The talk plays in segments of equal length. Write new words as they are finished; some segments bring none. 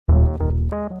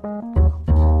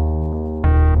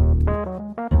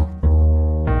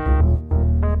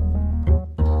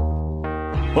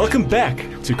Welcome back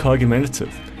to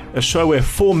Cargumentative, a show where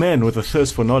four men with a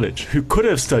thirst for knowledge, who could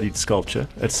have studied sculpture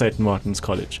at St. Martin's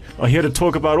College, are here to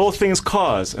talk about all things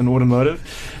cars and automotive.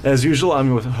 As usual, I'm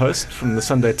your host from the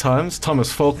Sunday Times,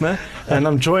 Thomas Faulkner, and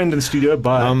I'm joined in studio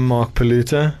by... I'm Mark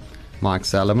Paluta. Mike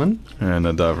Salomon. And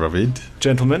Nadav Ravid.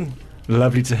 Gentlemen,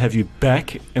 lovely to have you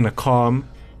back in a calm,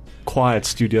 quiet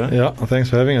studio. Yeah, thanks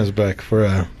for having us back for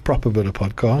a proper bit of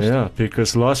podcast. Yeah,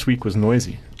 because last week was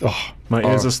noisy. Oh, My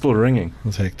ears are still ringing. it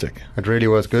was hectic. It really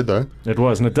was good, though. It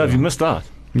was. Nadav, you missed out.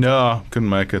 No, couldn't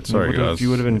make it. Sorry, guys.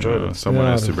 You would have enjoyed it. Someone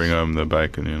Yeah, has to bring home the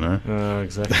bacon, you know.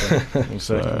 Exactly.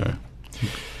 Exactly.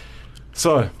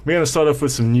 So, we're going to start off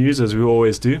with some news, as we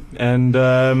always do. And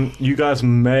you guys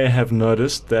may have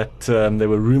noticed that there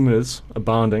were rumors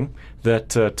abounding that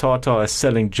Tata is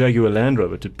selling Jaguar Land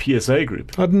Rover to PSA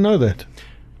Group. I didn't know that.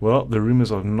 Well, the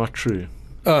rumors are not true.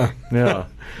 Oh, Yeah.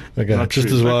 okay. Not Just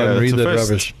true. as well Okay, and read that's the that first-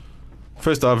 rubbish.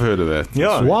 First I've heard of that.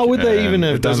 Yeah. this Why week, would they and even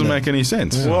have It doesn't done make that? any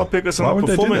sense. Well, because they're Why not would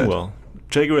they do performing that? well.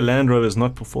 Jaguar Land Rover is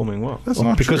not performing well. That's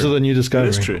not Because true. of the new It discovery.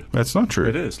 is true. That's not true.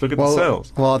 It is. Look at the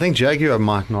sales. Well, I think Jaguar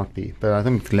might not be, but I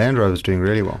think Land Rover is doing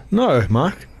really well. No,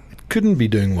 Mark. It couldn't be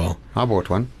doing well. I bought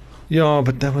one. Yeah,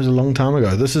 but that was a long time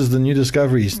ago. This is the new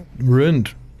discoveries.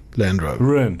 Ruined Land Rover.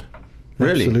 Ruined.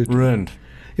 Really? Absolutely. Ruined.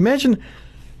 Imagine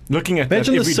Looking at that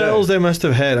the every sales day. they must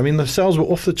have had. I mean, the sales were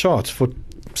off the charts for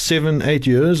 7-8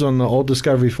 years on the old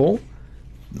Discovery 4.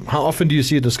 How often do you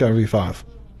see a Discovery 5?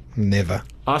 Never.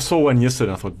 I saw one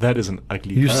yesterday and I thought, that is an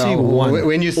ugly You car. see one.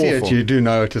 When you see Awful. it, you do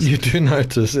notice. You do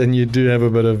notice, and you do have a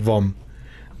bit of vom.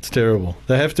 It's terrible.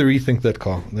 They have to rethink that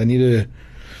car. They need to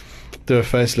do a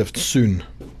facelift soon.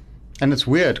 And it's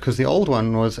weird because the old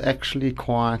one was actually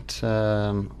quite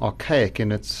archaic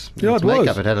in its Yeah, it makeup.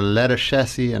 was. It had a ladder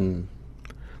chassis and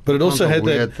But it also Tons of had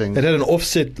weird that. things. It had an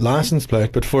offset license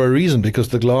plate, but for a reason, because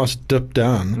the glass dipped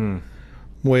down.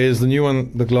 Whereas the new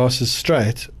one, the glass is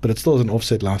straight, but it still has an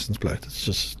offset license plate. It's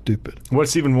just stupid.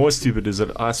 What's even more stupid is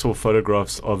that I saw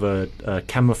photographs of a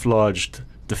camouflaged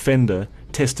Defender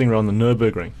testing around the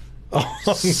Nürburgring.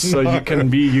 Oh, So no. you can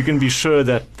be sure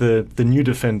that the new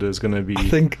Defender is going to be. I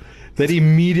think that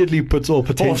immediately puts all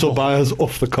potential Awful. buyers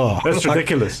off the car. That's Like,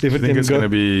 ridiculous. If I it think can it's go. going to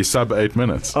be sub 8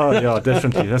 minutes. Oh yeah,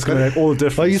 definitely. That's going to make all the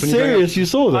difference. Are you When you're going serious? You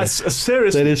saw up- that?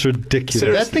 Serious. That is ridiculous.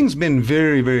 Seriously. that thing's been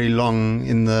very, very long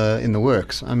in the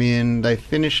works. I mean, they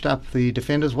finished up the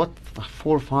Defenders 4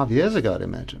 or 5 years ago, I'd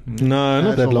imagine. No, not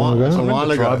That's that a long while- that's a ago.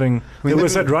 while ago. driving. I mean, There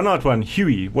was they- that run-out one,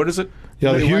 Huey. What is it?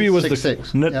 Yeah, the Huey was the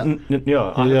 166.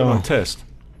 Yeah, I had it Yeah. on test.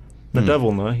 The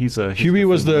devil, no, he's Huey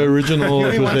was the original.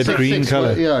 It was that green 166,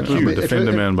 color. Yeah, it was I'm a the-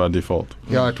 Defender it- man by default.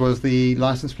 Yeah, it was the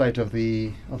license plate of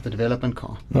the development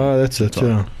car. Oh, that's it.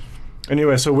 Yeah.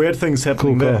 Anyway, so weird things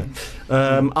happening Cool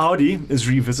there. Audi is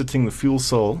revisiting the fuel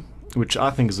cell, which I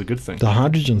think is a good thing. The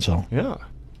hydrogen cell. Yeah,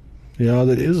 Yeah,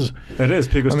 that is. it is,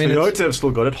 because I mean, it's- Toyota have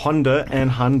still got it, Honda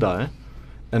and Hyundai,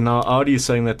 and now Audi is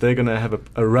saying that they're going to have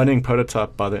a running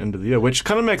prototype by the end of the year, which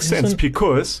kind of makes sense Isn't-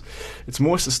 because it's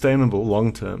more sustainable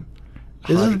long term.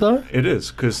 Is it though? It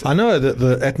is, because I know that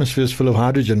the atmosphere is full of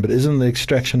hydrogen, but isn't the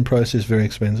extraction process very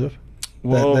expensive?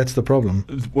 That's the problem.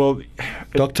 well,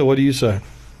 Doctor, what do you say?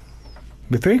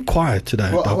 We're very quiet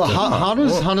today, Well, Doctor.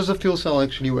 how does a fuel cell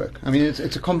actually work? I mean, it's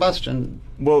a combustion.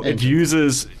 Well, it engine.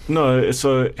 uses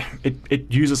it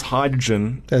uses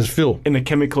hydrogen As fuel. in a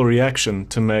chemical reaction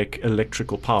to make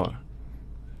electrical power.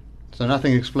 So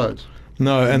nothing explodes.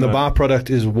 No, and the No. byproduct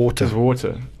is water. It's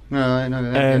water. No, I know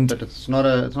that, And- but it's not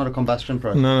a combustion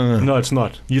process. No. No, it's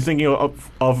not. You're thinking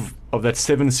of that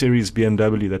 7 Series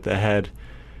BMW that they had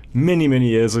many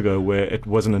years ago, where it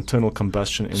was an internal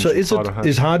combustion engine. So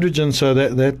is hydrogen so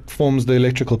that forms the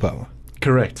electrical power?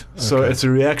 Correct. So Okay. it's a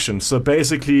reaction. So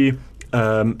basically,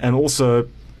 and also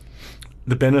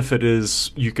the benefit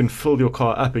is you can fill your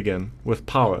car up again with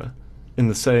power in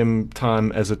the same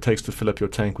time as it takes to fill up your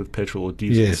tank with petrol or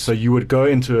diesel. Yes. So you would go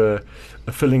into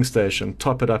a filling station,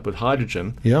 top it up with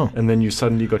hydrogen, Yeah. and then you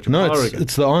suddenly got your No, power it's, again.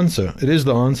 it's the answer. It is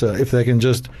the answer if they can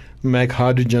just make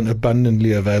hydrogen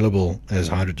abundantly available as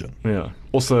hydrogen. Yeah.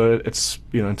 Also, it's,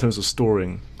 in terms of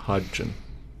storing hydrogen.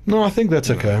 No, I think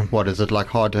that's okay. What is it like?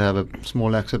 Hard to have a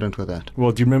small accident with that?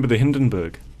 Well, do you remember the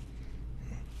Hindenburg?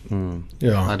 I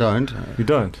Yeah. don't. You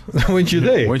don't. Weren't you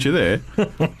there? Weren't you there? It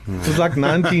was like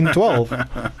 1912.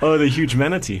 Oh, the huge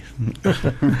manatee.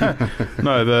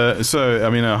 No,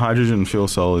 a hydrogen fuel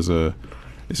cell is a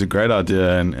great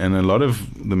idea, and a lot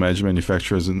of the major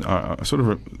manufacturers sort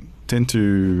of tend to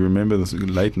remember the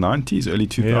late 90s, early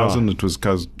 2000. Yeah. It was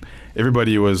because it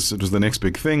was the next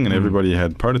big thing, and everybody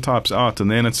had prototypes out, and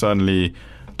then it suddenly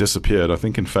disappeared, I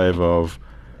think, in favor of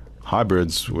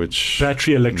hybrids, which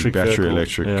Battery electric battery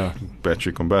vehicles.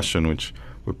 battery combustion, which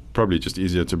were probably just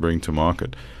easier to bring to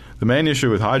market. The main issue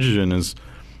with hydrogen is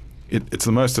it's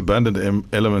the most abundant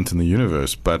element in the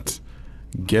universe, but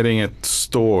getting it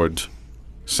stored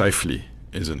safely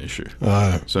is an issue.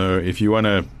 So if you want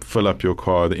to fill up your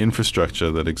car, the infrastructure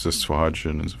that exists for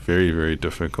hydrogen is very, very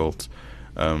difficult.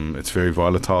 It's very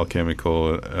volatile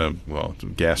chemical.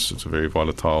 Gas, it's very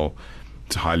volatile.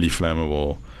 It's highly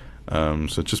flammable.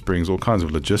 So it just brings all kinds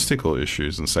of logistical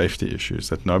issues and safety issues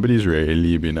that nobody's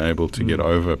really been able to get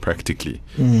over practically.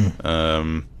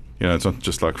 It's not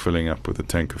just like filling up with a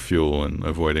tank of fuel and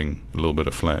avoiding a little bit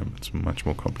of flame. It's much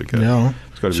more complicated. Yeah.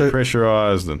 It's got to be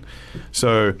pressurized. And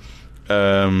so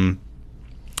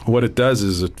what it does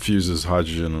is it fuses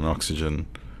hydrogen and oxygen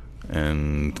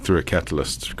and through a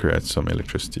catalyst creates some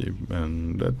electricity.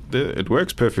 And it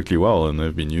works perfectly well, and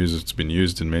it's been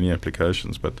used in many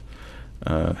applications, but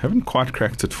haven't quite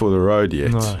cracked it for the road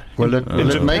yet. No. Well,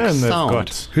 it makes sound.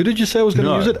 Who did you say was going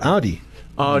to use it? Audi.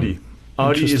 Audi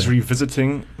is Interesting.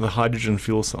 revisiting the hydrogen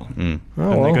fuel cell. Oh, And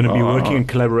they're going to be working in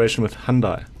collaboration with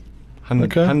Hyundai.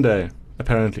 Okay. Hyundai,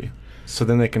 apparently. So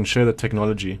then they can share the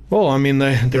technology. Well, I mean,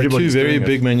 they're two Everybody's very doing it.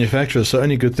 big manufacturers, so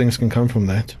only good things can come from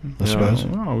that, I suppose.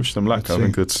 Oh, I wish them luck. Let's I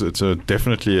think it's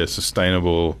definitely a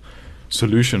sustainable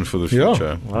solution for the Yeah.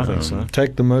 future. Well, I think so.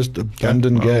 Take the most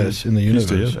abundant Yeah. gas in the Pleased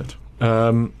to hear universe.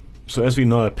 that. So as we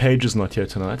know, Paige is not here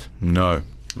tonight, No.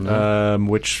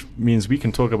 which means we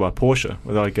can talk about Porsche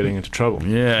without getting into trouble.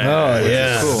 Yeah. Oh, which is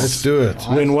yeah. cool. Let's do it.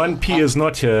 When one P is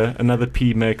not here, another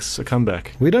P makes a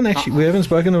comeback. We haven't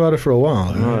spoken about it for a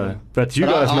while. No, but you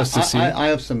guys must have seen. I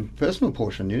have some personal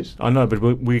Porsche news. I know, but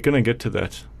we're going to get to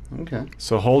that. Okay.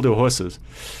 So hold your horses.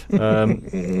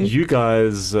 You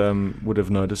guys would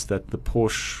have noticed that the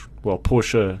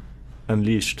Porsche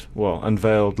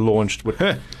unveiled, launched.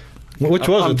 Which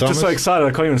was I'm it, Thomas? just so excited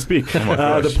I can't even speak. my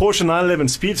The gosh. Porsche 911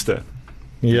 Speedster.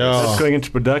 Yeah. That's going into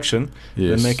production.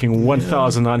 Yes. They're making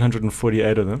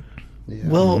 1,948 of them. Yeah.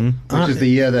 Well, which is the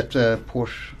year that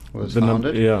Porsche was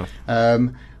founded. Yeah.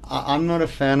 I'm not a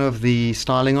fan of the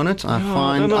styling on it. I No,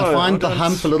 find no, I find I the don't-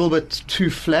 hump a little bit too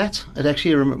flat. It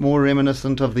actually more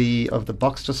reminiscent of the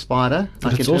Boxster Spider,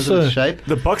 But like it's in terms of also- its shape.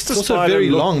 The Boxster It's also Spider very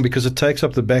look- long because it takes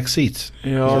up the back seats.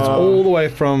 Yeah. So it's all the way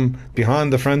from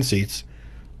behind the front seats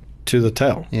to the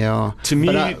tail. Yeah. To me,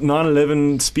 But I-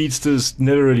 911 Speedsters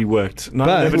never really worked.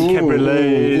 911 Ooh, Cabriolet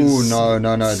is no.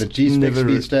 The G-Spec never-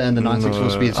 Speedster and the 964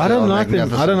 no. Speedster. I don't are like them. I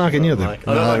magnificent. don't like any of them. I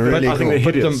don't No, like really I think they're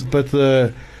But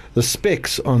hideous. the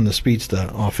specs on the Speedster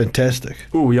are fantastic.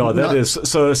 Oh yeah, that No. is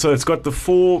so. It's got the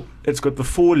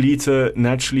 4-liter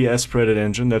naturally aspirated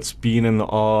engine that's been in the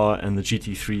R and the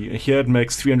GT3. Here it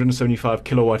makes 375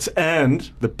 kilowatts, and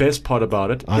the best part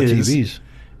about it is RTVs.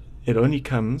 it only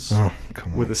comes Oh,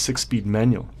 come on. with a 6-speed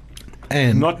manual.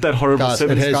 And Not that horrible Guys, it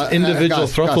 7 has Guys, individual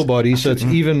guys, throttle guys. body, so it's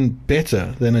even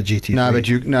better than a GT3. No, but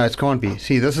it can't be.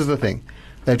 See, this is the thing.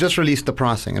 They've just released the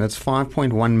pricing, and it's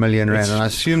 5.1 million rand. It's And I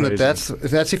assume crazy. that's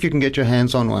if you can get your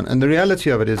hands on one. And the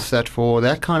reality of it is that for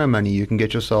that kind of money, you can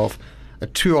get yourself a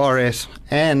 2RS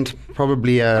and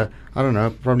probably a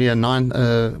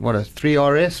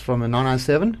 3RS from a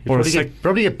 997. You Or a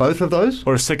probably get both of those.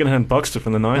 or a second-hand Boxster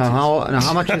from the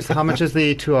 90s. How much is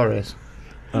the 2RS?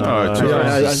 No, two yeah, hours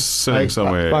I- is sitting I-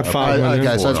 somewhere. about up 5 to million.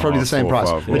 Okay, so it's 4.5, probably the same 4, price.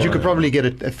 5, But you yeah. could probably get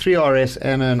a 3RS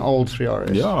and an old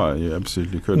 3RS. Yeah, you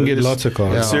absolutely could. you can get It's- lots of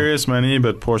cars. Yeah. Serious money,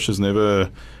 but Porsche's never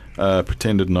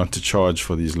pretended not to charge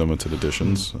for these limited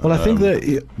editions. Well, I think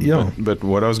that, But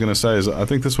what I was going to say is I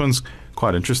think this one's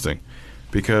quite interesting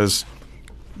because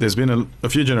there's been a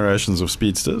few generations of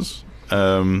Speedsters,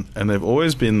 and they've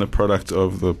always been the product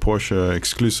of the Porsche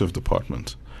exclusive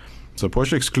department. So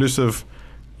Porsche exclusive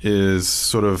is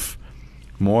sort of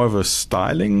more of a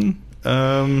styling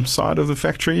side of the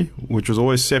factory, which was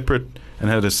always separate and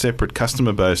had a separate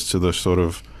customer base to the sort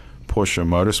of Porsche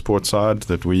motorsport side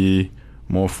that we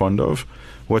more fond of.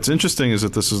 What's interesting is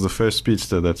that this is the first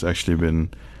Speedster that's actually been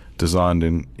designed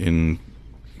in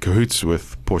cahoots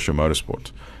with Porsche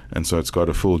Motorsport. And so it's got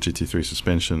a full GT3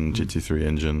 suspension, GT3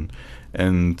 engine.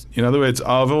 And in other words,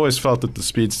 I've always felt that the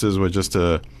Speedsters were just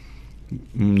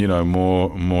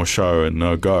more show and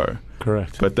no go.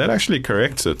 Correct. But that actually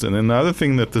corrects it. And then the other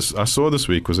thing that I saw this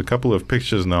week was a couple of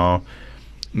pictures now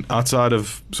outside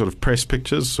of sort of press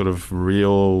pictures, sort of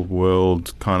real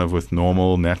world kind of with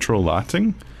normal natural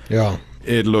lighting. Yeah.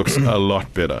 It looks a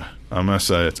lot better. I must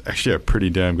say it's actually a pretty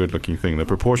damn good looking thing. The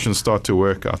proportions start to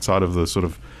work outside of the sort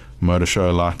of motor show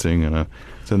lighting, and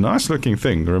it's a nice looking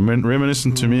thing,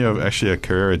 reminiscent to me of actually a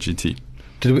Carrera GT.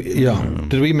 Did we? Yeah.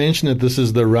 Did we mention that this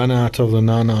is the run out of the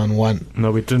 991?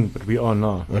 No, we didn't, but we are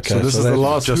now. Okay, so this so is the that's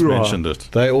last Just hurrah. mentioned it.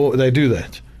 They do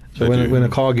that. So They do. when a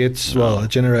car gets a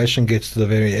generation gets to the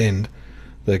very end,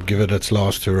 they give it its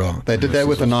last hurrah. They did that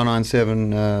with the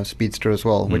 997 Speedster as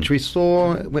well, which we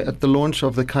saw at the launch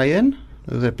of the Cayenne.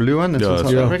 That blue one that's in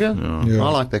South yeah. Africa. Yeah. I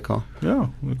like that car. Yeah.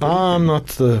 I'm not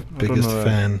the biggest know.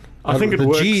 fan. I think it the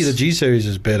works. The G series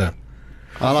is better.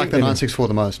 I like the they do. 964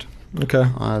 the most. Okay.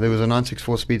 There was a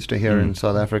 964 Speedster here in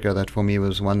South Africa that for me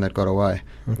was one that got away.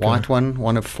 Okay. White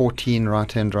one of 14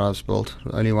 right-hand drives built.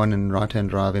 Only one in right-hand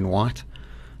drive in white.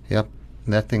 Yep.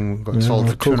 And that thing got sold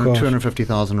for cool car.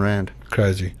 250,000 rand.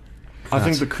 Crazy. I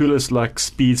think the coolest like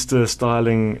speedster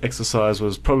styling exercise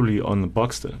was probably on the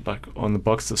Boxster, like on the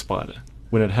Boxster Spider,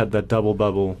 when it had that double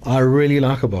bubble. I really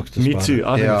like a Boxster Me Spider. too.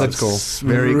 I Yeah, think that's that's cool.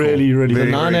 Very cool. really, really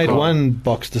Very, The cool. very cool. 981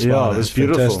 Boxster Spider Yeah, is it's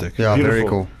beautiful. fantastic. Yeah, very Beautiful.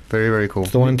 cool. Very, very cool.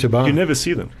 It's the one to buy. You never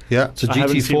see them. Yeah. It's a I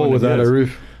haven't seen GT4 one in without a years.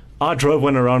 roof. I drove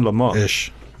one around Lamar.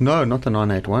 Ish. No, not the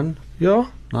 981. Yeah.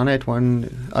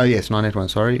 981. Oh, yes, 981.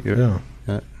 Sorry. Yeah.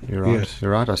 You're right. Yes.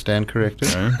 You're right. I stand corrected.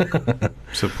 Okay.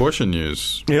 So Porsche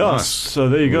news. Yeah, Nice. so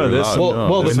there you go. We're That's allowed.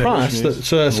 Well, the When they- price.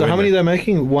 So how When many they- they're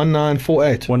making?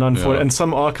 1948. 194, Yeah. and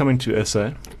some are coming to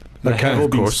SA. They Okay. have all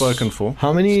Of been course. spoken for.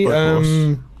 How many Spoke for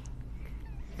us.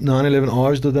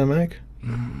 911Rs did they make?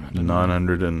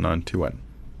 991.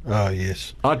 Oh,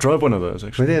 yes. I drove one of those Were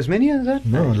actually, there as many as that?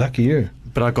 No, lucky you.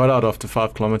 but I got out after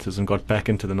 5 kilometers and got back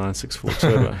into the 964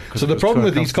 Turbo. 'cause So it the was problem too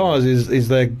with these uncomfortable. cars is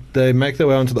they make their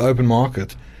way onto the open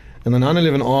market, and the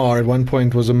 911R at one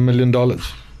point was $1 million,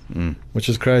 which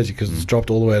is crazy because it's dropped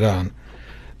all the way down.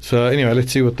 So anyway,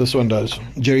 let's see what this one does.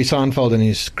 Jerry Seinfeld and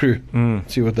his crew.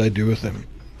 See what they do with them.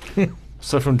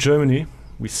 So from Germany,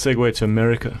 we segue to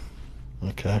America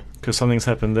Okay. because something's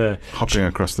happened there. Hopping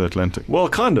across the Atlantic. Well,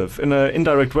 kind of in an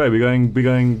indirect way.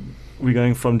 We're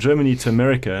going from Germany to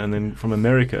America, and then from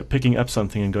America picking up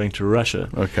something and going to Russia.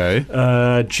 Okay.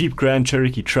 Jeep Grand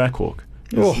Cherokee Trackhawk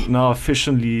is Oh. now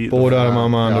officially Bored out of my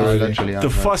mind Yeah, already. literally, the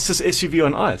fastest SUV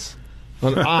on ice.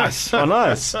 On ice. On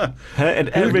ice. It I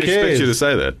didn't averaged expect you to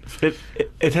say that.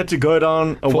 It had to go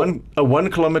down a For- 1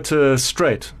 kilometer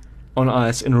straight on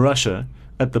ice in Russia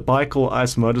at the Baikal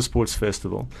Ice Motorsports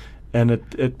Festival, and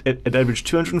it averaged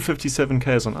 257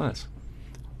 k's on ice.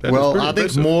 That is Well, pretty I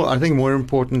think impressive. more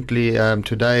importantly,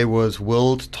 today was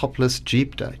World Topless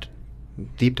Jeep Day.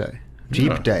 Jeep Day. Jeep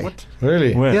Yeah. Day. What?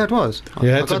 Really? Where? Yeah, it was. You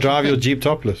I had to got drive your that. Jeep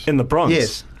topless. In the Bronx.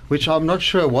 Yes, which I'm not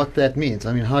sure what that means.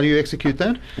 I mean, how do you execute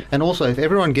that? And also, if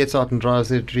everyone gets out and drives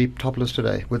their Jeep topless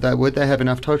today, would they have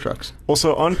enough tow trucks?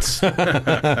 Also, aren't Good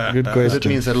That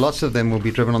question. means that lots of them will be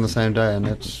driven on the same day, and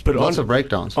it's But lots on- of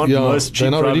breakdowns. aren't most Jeep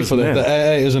they're not ready drivers for that. men? The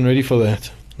AA isn't ready for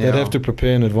that. They'd Yeah. have to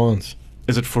prepare in advance.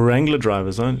 Is it for Wrangler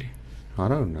drivers only? I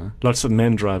don't know. Lots of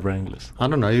men drive Wranglers, I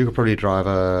don't know. You could probably drive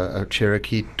a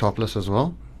Cherokee topless as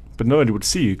well. but nobody would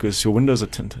see you because your windows are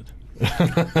tinted.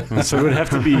 So it would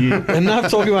have to be. Enough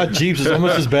talking about Jeeps. It's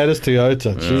almost as bad as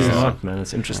Toyota. It's Jesus. not, man.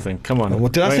 It's interesting. Come on.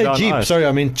 What did I Going say? down Jeep. ice. Sorry,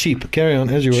 I mean cheap. Carry on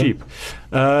as you were. Cheap.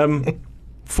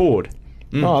 Ford.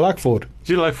 Oh, I like Ford.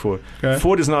 Do you like Ford? Okay.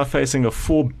 Ford is now facing a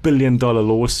 $4 billion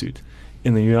lawsuit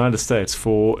in the United States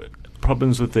for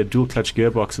problems with their dual clutch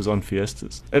gearboxes on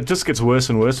Fiestas. It just gets worse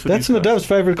and worse for That's these guys. Nadav's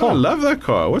favorite I car. love that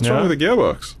car. What's Yeah. wrong with the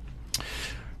gearbox?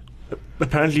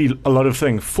 Apparently, a lot of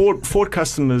things. Ford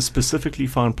customers specifically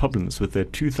found problems with their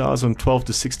 2012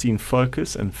 to 16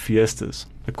 Focus and Fiestas.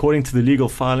 According to the legal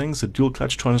filings, the dual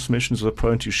clutch transmissions were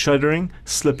prone to shuddering,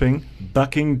 slipping,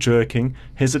 bucking, jerking,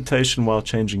 hesitation while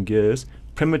changing gears,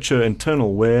 premature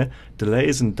internal wear,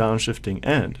 delays in downshifting,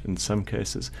 and, in some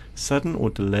cases, sudden or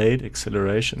delayed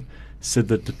acceleration, said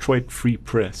the Detroit Free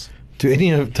Press. Do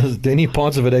any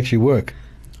parts of it actually work?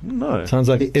 No. Sounds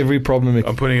like every problem.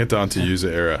 I'm putting it down to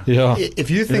user error. Yeah. If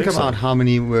you think think so? about how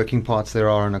many working parts there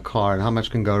are in a car and how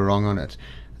much can go wrong on it,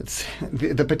 it's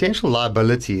the potential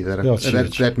liability that Yeah, it's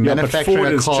huge. that Yeah, but manufacturing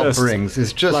Ford a is car just brings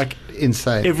is just like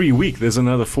insane. Every week there's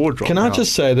another Ford drop. Can I out.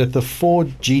 just say that the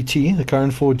Ford GT, the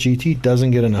current Ford GT,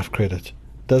 doesn't get enough credit.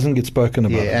 Doesn't get spoken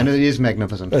about. yeah, and it is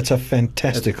magnificent. It's a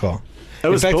fantastic car. It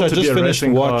In was fact, built I to just be a finished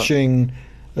racing car. watching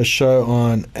a show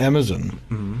on Amazon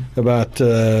about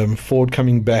Ford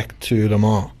coming back to Le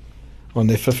Mans on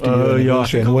their 50 year Oh, yeah, I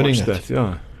anniversary think I and winning watched it. that,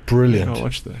 yeah. Brilliant. I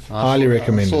watched that. Highly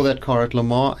recommend I saw it. that car at Le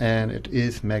Mans, and it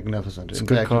is magnificent. It's a In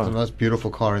good fact, car. it's the most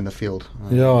beautiful car in the field.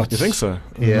 Yeah, You it's think so?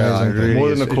 Yeah, it amazing. really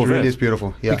More is. than a It Corvette. really is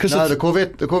beautiful. Yeah, Because no,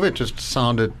 it's- the Corvette just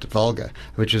sounded vulgar,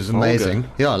 which is Vulgar? amazing.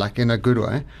 Yeah, like in a good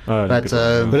way. Oh, in a good way,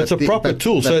 yeah. But it's a proper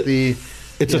tool, so the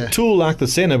It's yeah. a tool like the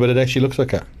Senna, but it actually looks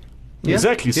like a. Yeah.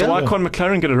 Exactly. So Yeah. why can't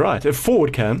McLaren get it right? If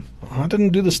Ford can, I didn't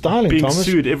do the styling, being Thomas.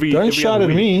 sued every Don't every shout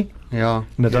other at week. me. Yeah.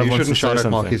 Nadav You wants shouldn't to shout say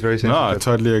at Mark. something. He's very No, I sensitive.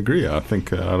 totally agree. I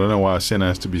think I don't know why a Senna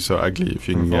has to be so ugly. If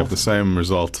you can have the same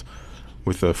result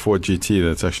with a Ford GT,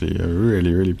 that's actually a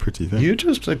really, really pretty thing. You're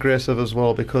just aggressive as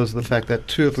well because of the fact that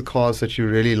 2 of the cars that you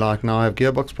really like now have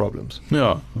gearbox problems.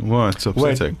 Yeah, well, it's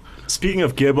upsetting. Speaking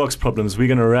of gearbox problems, we're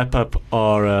going to wrap up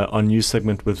our news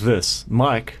segment with this.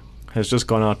 Mike has just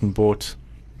gone out and bought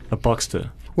a Boxster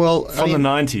Well, from the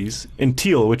 90s in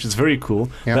teal, which is very cool.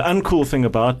 Yeah. The uncool thing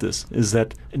about this is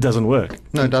that it doesn't work.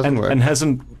 No, it doesn't work. And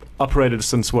hasn't operated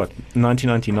since what,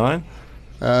 1999?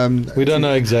 We don't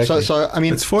know exactly. So I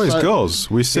mean, It's for his girls.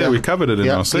 We said we covered it in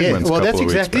our segments. Well, a that's couple of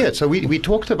weeks exactly back. it. So we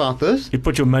talked about this, You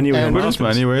put your money where your And- mouth Put is. his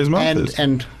money where his mouth is.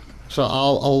 and so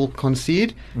I'll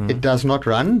concede it does not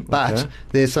run, but Okay.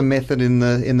 there's some method in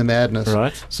the madness.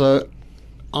 Right. So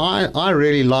I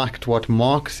really liked what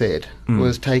Mark said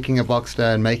was taking a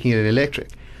Boxster and making it electric.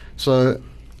 So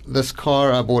this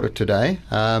car, I bought it today.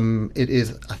 It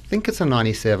is, I think it's a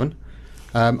 97.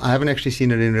 I haven't actually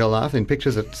seen it in real life. In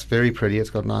pictures, it's very pretty. It's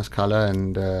got nice color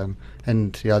and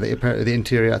yeah, the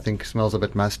interior I think smells a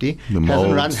bit musty. The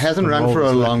Hasn't mold. run for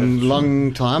a mold's like that.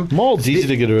 long time. Mold's easy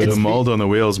to get rid The of. mold on the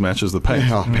wheels matches the paint.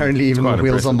 Yeah, apparently even the quite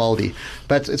wheels are impressive. moldy.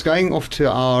 But it's going off to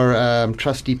our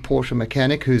trusty Porsche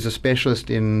mechanic who's a specialist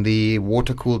in the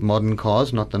water-cooled modern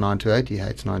cars, not the 928. He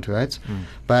hates 928s.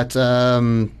 But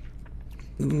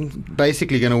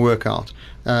basically going to work out.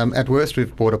 At worst,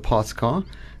 we've bought a parts car.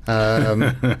 And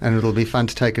it'll be fun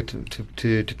to take it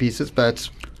to pieces. But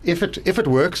if it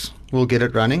works, we'll get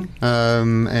it running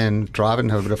and drive it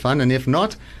and have a bit of fun. And if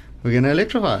not, we're going to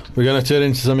electrify it. We're going to turn it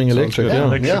into something electric. good. Yeah.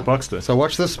 Electric Boxster. So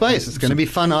watch this space. It's going to be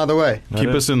fun either way. Keep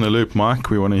us in the loop, Mike.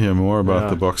 We want to hear more about Yeah.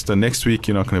 the Boxster. Next week,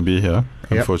 you're not going to be here,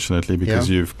 unfortunately, because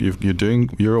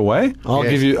you're away. I'll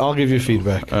Yes. give you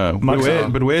feedback. Mike's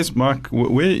out. But where's Mark?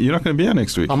 Where you're not going to be here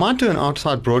next week? I might do an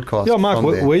outside broadcast. Yeah, Mark,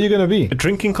 from there. where are you going to be? A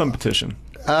drinking competition.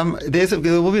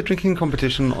 There will be a drinking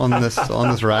competition on this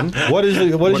run. What is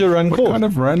your run What called? kind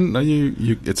of run are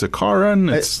you? It's a car run.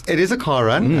 It's It is a car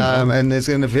run, and there's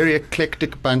going to be a very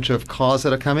eclectic bunch of cars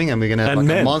that are coming, and we're going to have And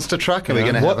like a men. monster truck, and we're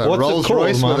Yeah. going to have a What's it Rolls called,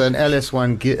 Royce Mark? with an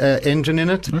LS1 engine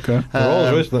in it. okay. The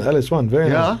Rolls Royce, the LS1. Very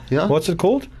Yeah, nice. yeah. What's it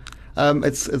called?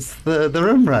 It's the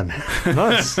rim run.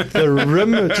 Nice. The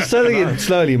rim. Just say it again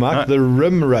slowly, Mark. The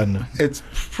rim run. It's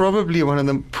probably one of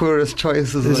the poorest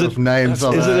choices Is of it- names.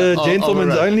 Is it a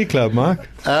gentleman's run. only club, Mark?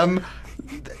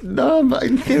 No, but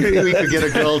in theory we could get a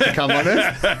girl to come on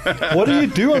it. What do you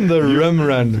do on the rim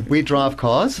run? We drive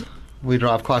cars. We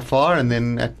drive quite far, and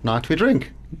then at night we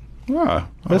drink. Wow.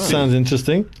 That sounds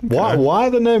interesting. Why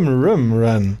the name rim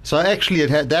run? So actually, it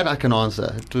had that I can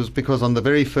answer. It was because on the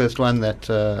very first one that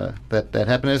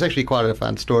happened, it was actually quite a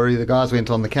fun story. The guys went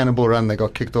on the Cannonball Run. They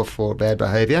got kicked off for bad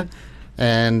behaviour,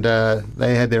 and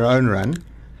they had their own run.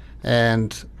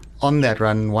 And on that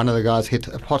run, one of the guys hit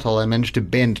a pothole and managed to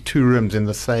bend 2 rims in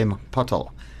the same pothole.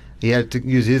 He had to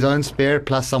use his own spare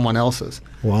plus someone else's.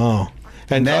 Wow.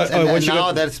 And, And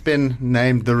now that's been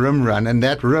named the rim run, and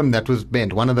that rim that was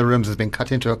bent, one of the rims has been cut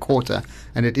into a quarter,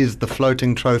 and it is the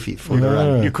floating trophy for the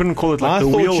run. Yeah. You couldn't call it like I the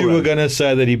thought wheel you run. were going to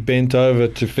say that he bent over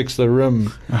to fix the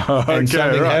rim and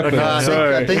something right. happened.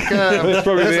 I think That's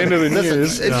probably the end of the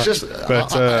news. It's just,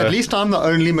 But, at least I'm the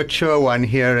only mature one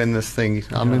here in this thing.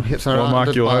 I'm Well,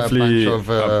 Mark, you'll by a hopefully bunch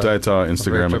of, update our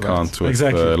Instagram retro account bands. with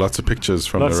Exactly. lots of pictures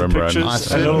from Lots the of rim run. pictures. I and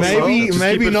said also- Maybe Just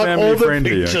keep it not family all the friendly,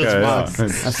 pictures, okay, Mark. yeah.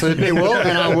 I certainly will,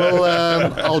 and I will.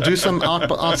 I'll do some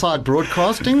outside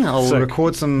broadcasting. I'll Sick.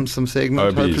 record some segment.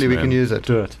 OBs, Hopefully, we man. can use it.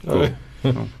 Do it.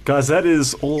 Guys, that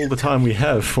is all the time we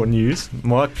have for news.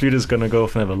 Mark Pluter's going to go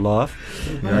off and have a laugh.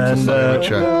 And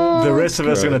the rest of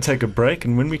us are going to take a break.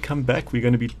 And when we come back, we're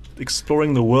going to be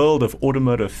exploring the world of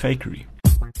automotive fakery.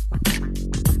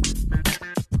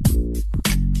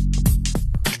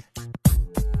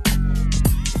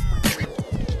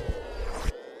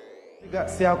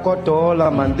 This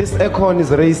aircon is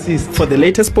racist. For the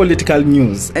latest political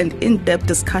news and in-depth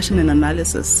discussion and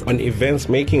analysis On events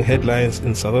making headlines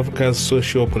in South Africa's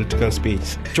socio-political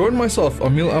space. Join myself,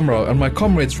 Emil Amrau, and my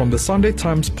comrades from the Sunday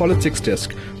Times Politics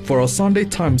Desk for our Sunday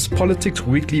Times Politics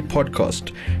Weekly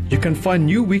podcast. You can find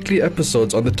new weekly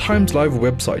episodes on the Times Live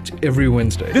website every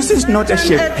Wednesday. This is not a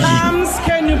shape.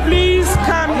 Can you please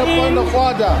come in?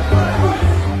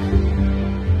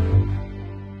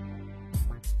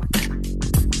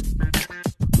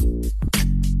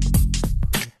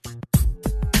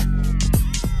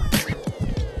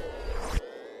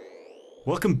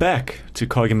 Welcome back to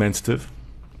Cargumentative.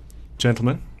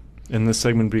 Gentlemen, in this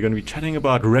segment we're going to be chatting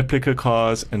about replica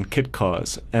cars and kit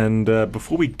cars. And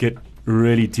before we get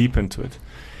really deep into it,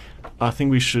 I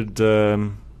think we should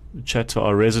chat to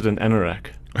our resident anorak,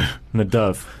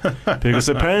 Nadav, because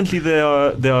apparently there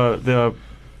are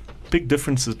big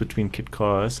differences between kit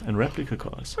cars and replica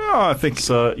cars. Oh, I think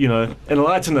So,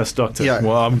 enlighten us, Doctor. Yeah.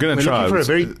 Well, I'm going We're to try. looking for a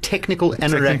very technical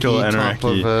Anoraki type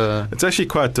of... It's actually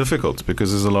quite difficult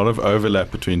because there's a lot of overlap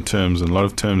between terms and a lot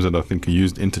of terms that I think are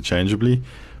used interchangeably.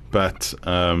 But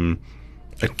a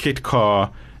kit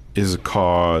car is a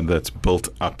car that's built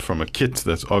up from a kit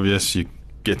that's obvious. You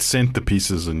get sent the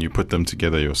pieces and you put them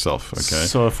together yourself. Okay.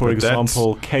 So, for But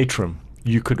example, Caterham,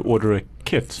 you could order a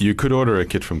kit. you could order a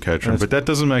kit from Caterham, but that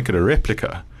doesn't make it a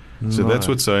replica. So that's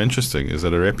what's so interesting, is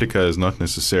that a replica is not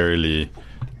necessarily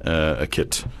a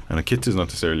kit, and a kit is not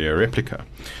necessarily a replica.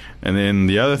 And then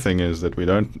the other thing is that we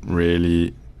don't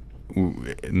really,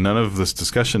 none of this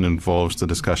discussion involves the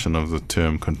discussion of the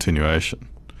term continuation.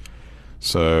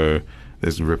 So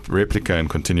there's replica and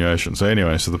continuation. So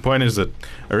anyway, so the point is that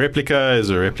a replica is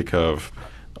a replica of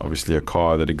obviously a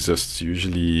car that exists,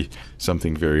 usually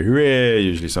something very rare,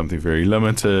 usually something very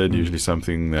limited, usually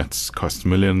something that's cost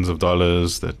millions of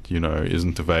dollars that,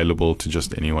 isn't available to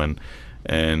just anyone.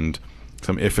 And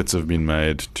some efforts have been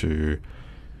made to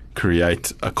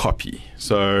create a copy.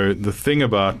 So the thing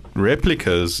about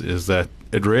replicas is that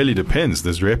it really depends.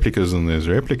 There's replicas and there's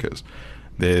replicas.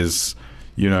 There's,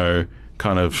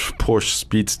 kind of Porsche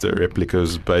Speedster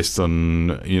replicas based on,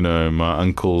 my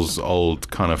uncle's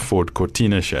old kind of Ford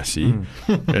Cortina chassis.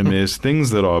 And there's things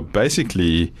that are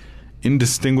basically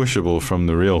indistinguishable from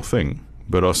the real thing,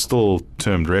 but are still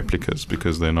termed replicas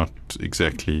because they're not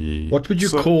exactly... What would you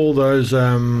call those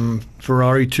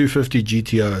Ferrari 250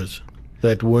 GTOs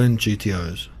that weren't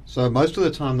GTOs? So most of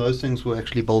the time, those things were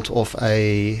actually built off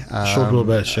a Short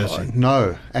wheelbase chassis.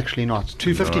 No, actually not.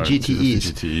 250 No,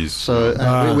 GTEs. 250 GTEs.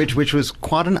 So which was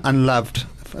quite an unloved.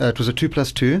 It was a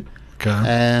 2+2, Okay.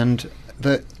 and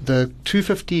the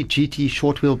 250 GT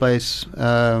short wheelbase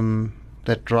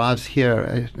that drives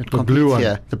here, The blue one.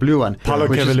 here, the blue one, Paolo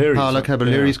which is Cavalleri's. Paolo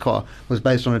Cavalleri's Yeah. car, was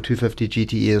based on a 250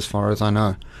 GTE, as far as I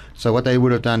know. So what they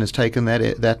would have done is taken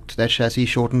that chassis,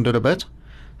 shortened it a bit,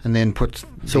 and then put.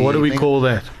 So what do we call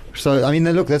that? So, I mean,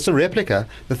 look, that's a replica.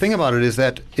 The thing about it is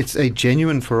that it's a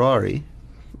genuine Ferrari.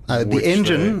 The Which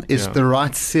engine they- is yeah. the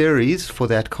right series for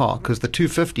that car, because the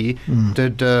 250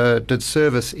 did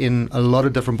service in a lot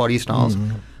of different body styles.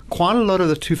 Quite a lot of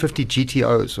the 250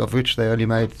 GTOs, of which they only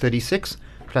made 36,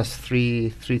 plus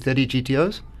 330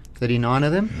 GTOs, 39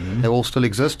 of them. They all still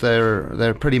exist.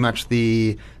 They're pretty much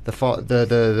the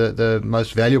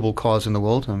most valuable cars in the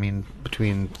world. I mean,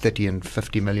 between $30 and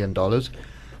 $50 million.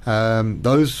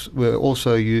 Those were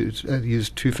also used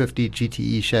 250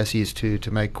 GTE chassis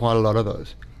to make quite a lot of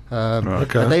those. Okay.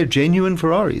 But they're genuine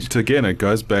Ferraris. So again, it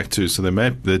goes back to, so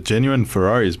they're genuine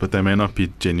Ferraris, but they may not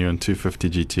be genuine 250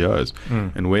 GTOs.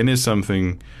 And when is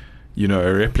something,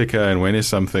 a replica, and when is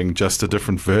something just a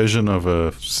different version of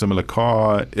a similar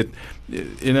car?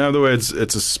 In other words,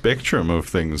 it's a spectrum of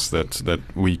things that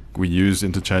we use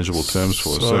interchangeable terms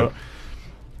for. So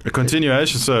a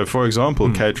continuation. So, for example,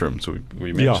 Caterham. So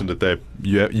we mentioned that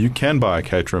you can buy a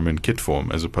Caterham in kit form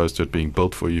as opposed to it being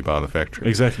built for you by the factory.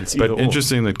 Exactly. It's But either or.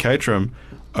 interesting that Caterham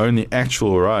own the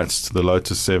actual rights to the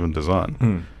Lotus 7 design.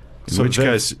 In So which they-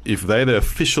 case, if they're the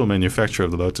official manufacturer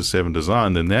of the Lotus 7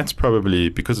 design, then that's probably,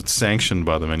 because it's sanctioned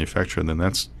by the manufacturer, then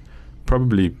that's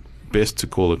probably best to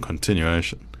call a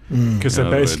continuation. Because In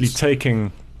they're other basically words-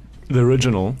 taking the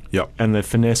original Yep. and they're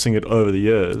finessing it over the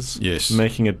years, Yes.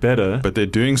 making it better. But they're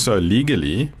doing so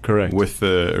legally, Correct. with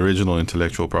the original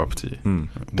intellectual property, with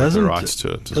Doesn't- the rights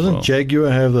to it as Doesn't well.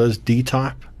 Jaguar have those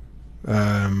D-type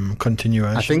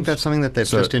continuations? I think that's something that they've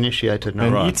So- just initiated now.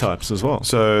 and Right. E-types as well.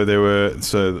 So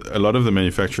a lot of the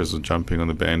manufacturers are jumping on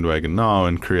the bandwagon now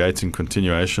and creating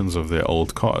continuations of their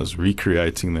old cars,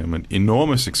 recreating them at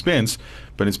enormous expense.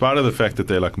 But in spite of the fact that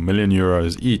they're like €1 million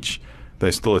each,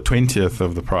 they're still a 20th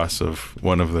of the price of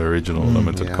one of the original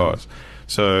limited yeah. cars.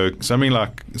 So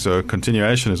a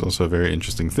continuation is also a very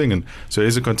interesting thing. And so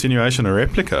is a continuation a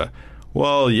replica?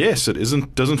 Well, yes,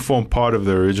 it doesn't form part of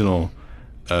the original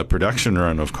production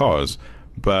run of cars,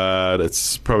 but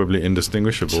it's probably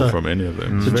indistinguishable So- from any of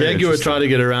them. So It's very Jaguar interesting. tried to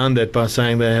get around that by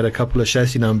saying they had a couple of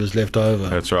chassis numbers left over.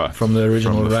 That's right. From the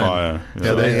original From the run. fire.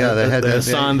 Yeah, they had they that-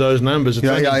 assigned those numbers. It's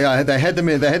Yeah, only- yeah. They had them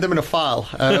in a file.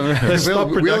 They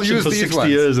stopped we'll production use for these 60 ones.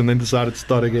 years and then decided to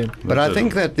start again. But I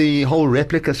think that the whole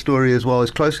replica story as well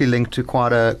is closely linked to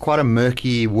quite a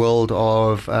murky world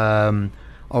of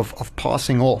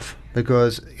passing off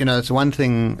because it's one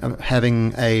thing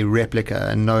having a replica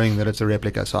and knowing that it's a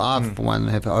replica. So I, for one,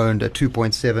 have owned a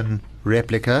 2.7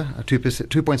 replica, a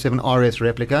 2.7 RS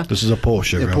replica. This is a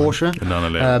Porsche. A right? Porsche. A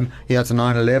 911. It's a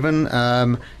 911,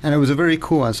 and it was a very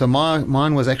cool one. So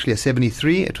mine was actually a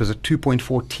 73. It was a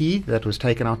 2.4T that was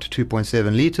taken out to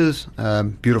 2.7 liters.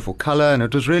 Beautiful color, and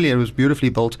it was beautifully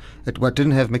built. It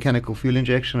didn't have mechanical fuel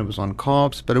injection. It was on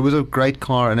carbs, but it was a great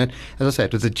car. And as I say,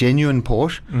 it was a genuine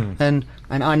Porsche, and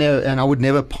I know, and I would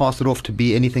never pass it off to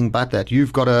be anything but that.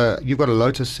 You've got a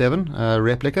Lotus 7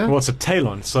 replica. Well, it's a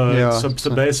Talon. So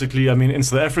basically, I mean, in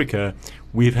South Africa,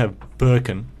 we have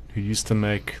Birkin, who used to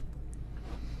make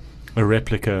a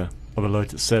replica of a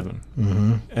Lotus 7.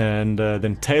 Mm-hmm. And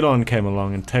then Talon came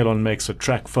along, and Talon makes a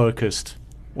track-focused,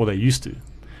 or they used to.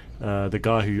 The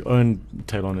guy who owned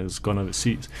Talon has gone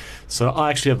overseas. So I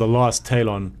actually have the last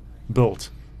Talon built,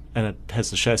 and it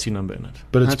has the chassis number in it.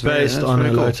 But it's based on a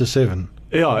cool. Lotus 7.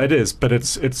 Yeah, it is, but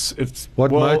it's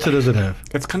What motor does it have?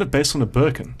 It's kind of based on a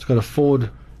Birkin. It's got a Ford.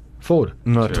 No,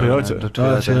 Toyota.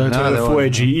 Toyota. Toyota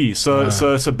 4AGE. So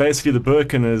basically, the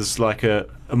Birkin is like a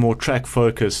more track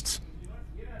focused.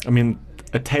 I mean,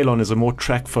 a Talon is a more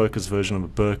track focused version of a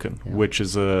Birkin, which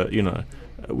is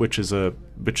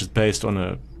based on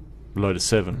a Lotus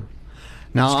 7.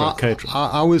 Now, Caterham.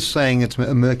 I was saying it's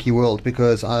a murky world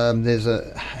because I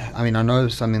know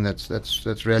something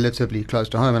that's relatively close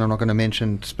to home, and I'm not going to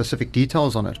mention specific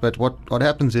details on it. But what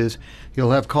happens is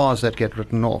you'll have cars that get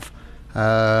written off,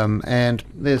 and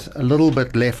there's a little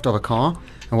bit left of a car,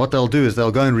 and what they'll do is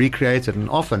they'll go and recreate it, and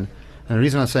often. And the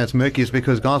reason I say it's murky is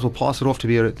because guys will pass it off to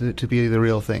be the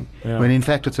real thing, when in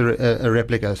fact it's a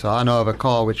replica. So I know of a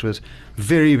car which was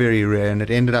very, very rare, and it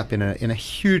ended up in a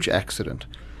huge accident.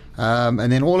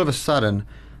 And then all of a sudden,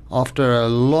 after a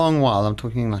long while, I'm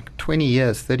talking like 20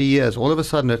 years, 30 years, all of a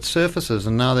sudden it surfaces,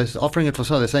 and now they're offering it for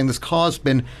sale. They're saying this car's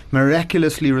been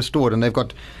miraculously restored, and they've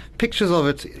got pictures of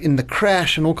it in the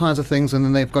crash and all kinds of things, and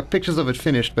then they've got pictures of it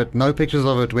finished, but no pictures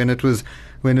of it when it was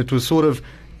sort of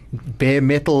bare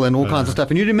metal and all kinds of stuff.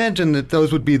 And you'd imagine that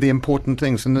those would be the important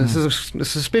things. And this is a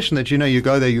suspicion that you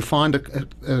go there, you find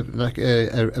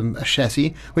a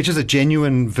chassis, which is a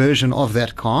genuine version of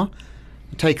that car.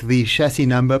 Take the chassis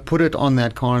number, put it on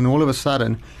that car, and all of a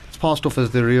sudden it's passed off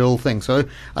as the real thing. So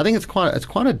I think it's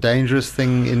quite a dangerous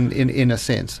thing in a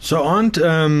sense. So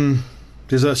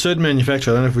there's a certain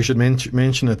manufacturer, I don't know if we should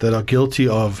mention it, that are guilty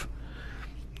of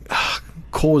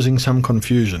causing some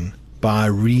confusion by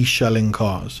reshelling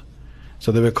cars.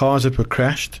 So there were cars that were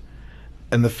crashed,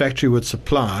 and the factory would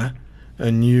supply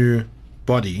a new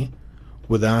body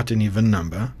without any VIN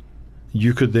number.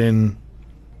 You could then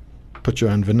put your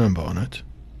own VIN number on it,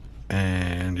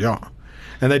 and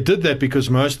they did that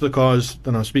because most of the cars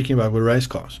that I'm speaking about were race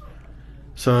cars,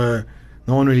 so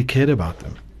no one really cared about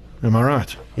them. Am I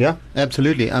right? Yeah,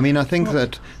 absolutely. I mean, I think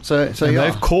that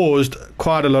they've caused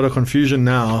quite a lot of confusion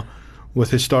now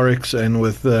with historics and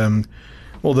with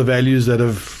all the values that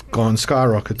have gone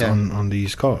skyrocket on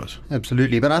these cars.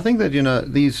 Absolutely, but I think that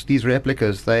these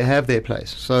replicas, they have their place.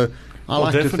 So I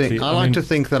like to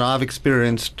think that I've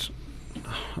experienced,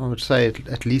 I would say,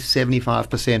 at least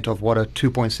 75% of what a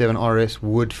 2.7 RS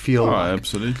would feel like.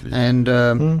 Absolutely. And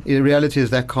the reality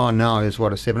is that car now is, a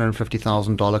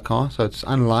 $750,000 car, so it's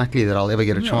unlikely that I'll ever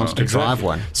get a chance to drive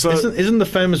one. So isn't the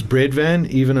famous bread van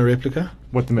even a replica?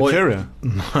 What, the Materia?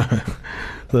 No,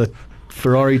 the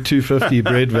Ferrari 250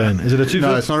 bread van. Is it a 250?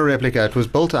 No, it's not a replica. It was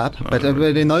built up, but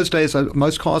in those days,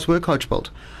 most cars were coach built.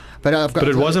 But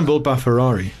it wasn't built by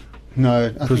Ferrari. No,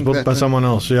 it was built by someone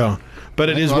else. Yeah. But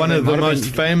it is one of the most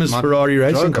famous Ferrari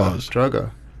racing cars.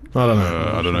 Drogo. I don't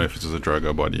know. I don't know if it's a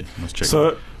Drogo body. Must check.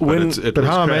 So but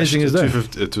how amazing is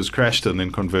that? It was crashed and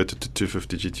then converted to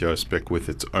 250 GTR spec with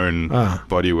its own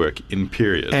bodywork in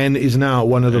period, and is now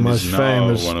one of the most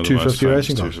famous 250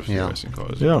 racing cars. Racing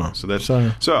cars. Yeah.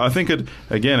 So I think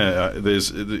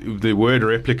the word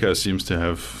replica seems to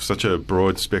have such a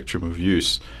broad spectrum of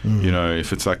use.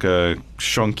 If it's like a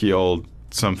shonky old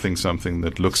something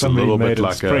that looks a little bit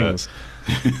like Springs.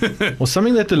 Or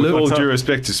something that with all due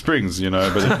respect to Springs,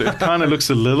 but it kind of looks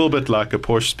a little bit like a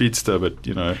Porsche Speedster, but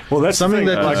Well, that's something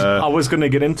that I was going to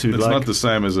get into. It's not the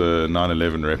same as a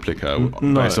 911 replica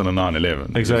based on a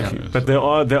 911. Exactly, but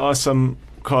there are some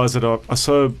cars that are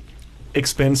so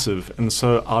expensive and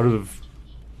so out of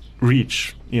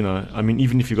reach. I mean,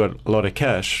 even if you got a lot of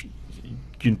cash,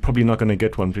 you're probably not going to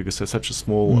get one because there's such a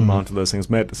small amount of those things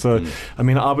made. So, I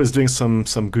mean, I was doing some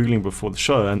Googling before the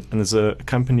show, and there's a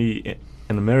company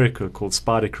in America called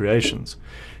Spider Creations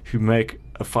who make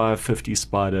a 550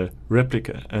 Spider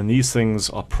replica, and these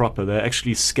things are proper. They're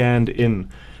actually scanned in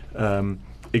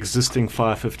existing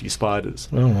 550 Spiders.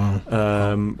 Oh, wow.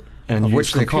 and Of use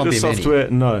which there can't computer be many. software.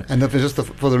 No. And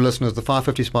for the listeners, the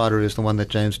 550 Spider is the one that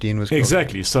James Dean was killed.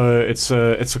 Exactly. So it's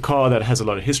a car that has a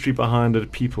lot of history behind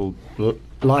it. People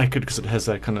like it because it has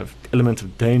that kind of element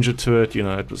of danger to it. You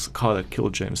know, it was the car that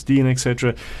killed James Dean,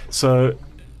 etc. So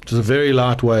It's a very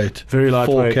lightweight, very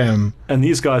lightweight. 4-cam. And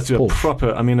these guys do a Porsche.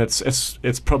 proper. I mean,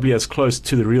 it's probably as close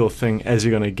to the real thing as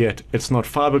you're going to get. It's not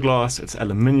fiberglass. It's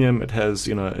aluminium. It has,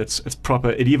 you know, it's proper.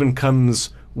 It even comes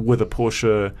with a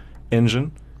Porsche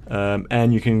engine,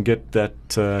 and you can get that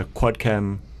quad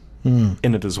cam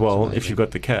in it as well if you've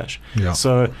got the cash. Yeah.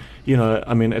 So, you know,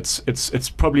 I mean, it's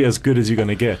probably as good as you're going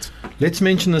to get. Let's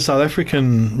mention the South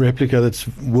African replica that's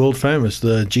world famous,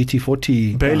 the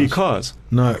GT40. Bailey cars.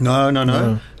 Cars.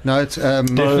 No. No, it's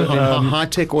High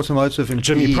Tech Automotive in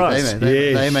Jimmy PE. Price.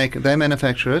 They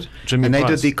manufacture it, Jimmy and they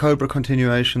Price. did the Cobra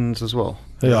continuations as well.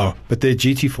 Yeah, but their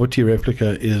GT40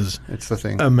 replica is It's the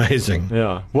thing. amazing.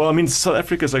 Yeah. Well, I mean, South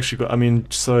Africa's actually got. I mean,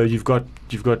 so you've got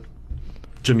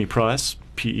Jimmy Price,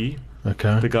 PE,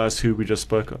 Okay. the guys who we just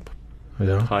spoke of,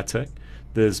 Yeah. High Tech.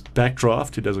 There's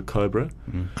Backdraft, who does a Cobra.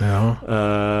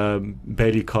 Yeah.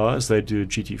 Bailey Cars, they do a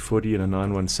GT40 and a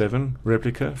 917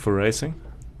 replica for racing.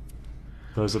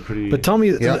 Those are pretty. But tell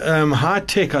me, Yeah. High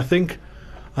Tech, I think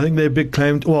their big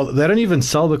claim. Well, they don't even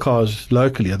sell the cars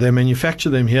locally. They manufacture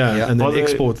them here Yeah. and then Well, they-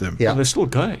 export them. Yeah. they're still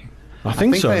going. I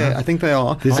think so. I think they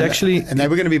are. There's actually- and they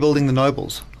were going to be building the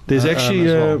Nobles. There's actually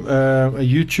as well. a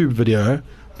YouTube video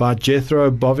by Jethro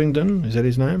Bovingdon. Is that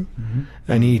his name? Mm-hmm.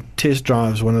 And he test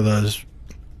drives one of those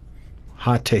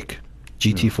High Tech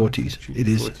GT40s. It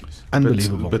is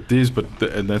unbelievable.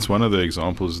 And that's one of the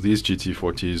examples. These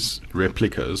GT40s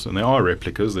replicas, and they are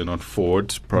replicas. They're not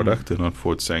Ford product. They're not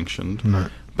Ford sanctioned. No.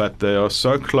 But they are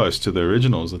so close to the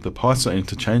originals that the parts are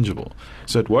interchangeable.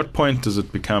 So at what point does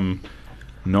it become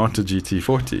not a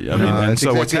GT40? I mean, and that's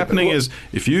so what's exactly- happening is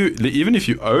even if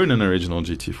you own an original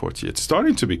GT40, it's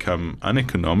starting to become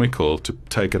uneconomical to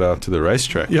take it out to the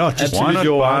racetrack. Yeah, just to why use not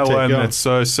your buy high-tech, one yeah. that's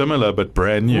so similar but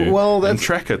brand new Well, and that's-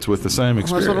 track it with the same Well,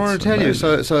 experience? that's what I want to tell you.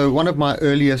 Amazing. So one of my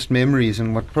earliest memories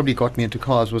and what probably got me into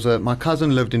cars was my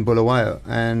cousin lived in Bulawayo,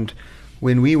 and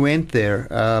when we went there,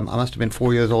 I must have been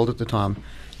 4 years old at the time.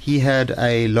 He had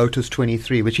a Lotus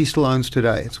 23, which he still owns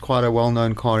today. It's quite a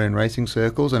well-known car in racing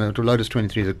circles, and a Lotus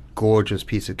 23 is a gorgeous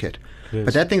piece of kit. Yes.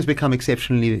 But that thing's become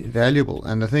exceptionally valuable,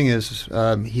 and the thing is,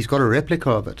 he's got a replica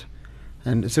of it.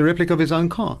 And it's a replica of his own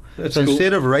car. That's so cool.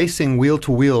 instead of racing wheel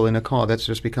to wheel in a car that's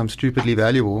just become stupidly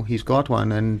valuable, he's got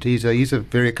one, and he's a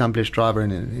very accomplished driver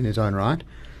in his own right.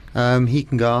 He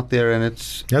can go out there, and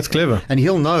That's clever. and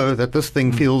he'll know that this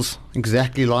thing feels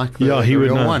exactly like the, Yeah, he the would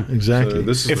real know. one. Exactly. So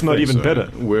this is If the not thing, even so better.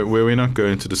 Where we're not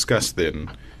going to discuss then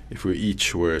if we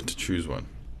each were to choose one.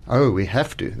 Oh, we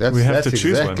have to. That's We have that's to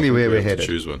choose one. exactly where We we're have to headed.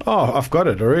 choose one. Oh, I've got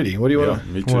it already. What do you Yeah, want?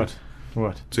 me too.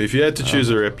 What? So if you had to choose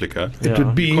a replica, It Yeah.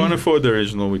 would be we can't afford the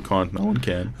original. We can't. No one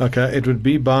can. okay. It would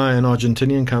be by an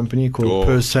Argentinian company called Oh.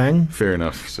 Persang. Fair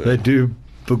enough. So They do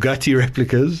Bugatti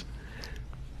replicas,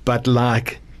 but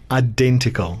like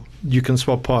identical. You can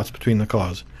swap parts between the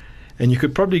cars, and you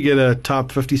could probably get a Type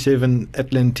 57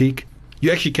 Atlantique. You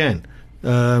actually can.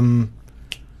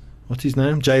 What's his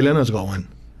name? Jay Leno's got one.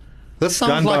 This Done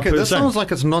sounds by like this Persang. sounds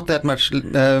like it's not that much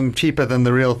cheaper than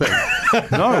the real thing.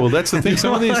 no, well, that's the thing.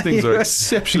 Some of these things are You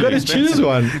exceptionally got to expensive. choose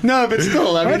one. No, but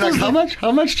still, I mean, like,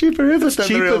 how much cheaper is it than the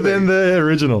Cheaper real than thing? the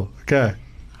original. Okay.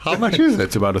 How much is it?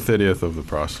 It's about a 30th of the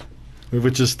price.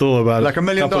 Which is still about Like $1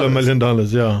 million. couple of $1 million,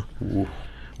 yeah.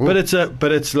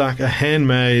 But it's like a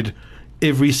handmade.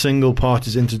 Every single part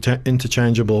is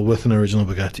interchangeable with an original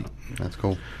Bugatti. That's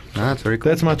cool. No, that's very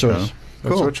cool. That's my choice. Yeah.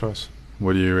 That's Cool. your choice.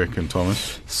 What do you reckon,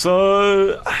 Thomas?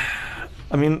 So,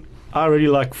 I mean, I really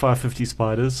like 550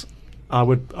 Spiders.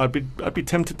 I'd be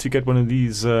tempted to get one of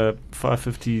these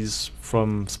 550s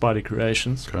from Spider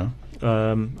Creations. Okay.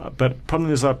 But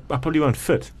problem is, I probably won't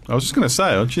fit. I was just going to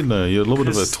say, aren't you? You're a little bit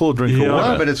of a Because- tall drink yeah. of No,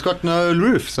 water. but it's got no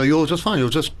roof, so you'll just fine. You'll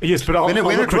just Yes, but I'll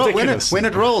look ridiculous. when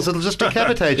it rolls, it'll just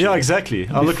decapitate you. Yeah, exactly.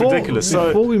 I'll look ridiculous.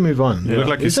 Before So we move on, You look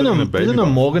like you're isn't sitting in a baby isn't a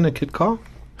box. Morgan a kit car?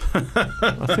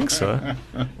 I think so.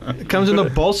 It comes in a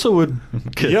balsa wood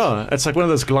kit. Yeah, it's like one of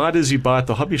those gliders you buy at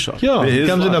the hobby shop. Yeah, There it is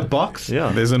comes in a one. box.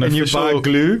 Yeah. There's an And you official buy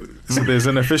glue. So there's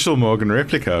an official Morgan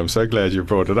replica. I'm so glad you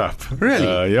brought it up.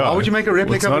 Really? Yeah. Why would you make a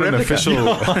replica Well, of a it's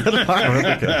replica? not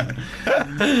an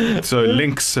official. So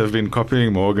Lynx have been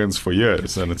copying Morgans for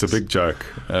years, and it's a big joke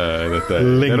that they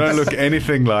Lynx. don't look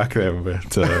anything like them, but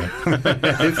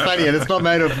It's funny, and it's not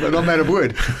made of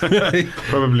wood.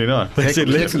 probably not. They said,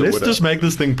 let's just make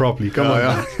this thing properly. Come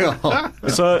on. Yeah.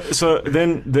 So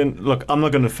then look, I'm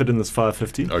not going to fit in this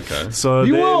 550. Okay. So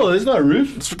You then- will. There's no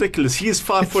roof. It's ridiculous. He is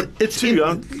 5'2". it's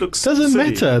Looks Doesn't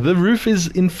city. matter. The roof is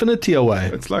infinity away.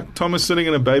 It's like Thomas sitting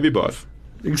in a baby bath.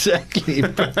 Exactly.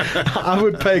 I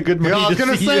would pay good money. Yeah, I was to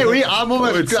going to see say, you. I'm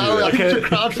almost. I should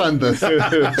crowdfund this.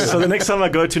 So the next time I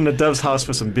go to Nadav's house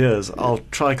for some beers, I'll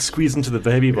try squeeze into the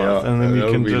baby bath, and then we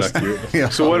that'll can be just. lucky. Yeah.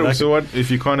 So what if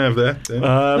you can't have that? Then?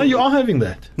 No, you are having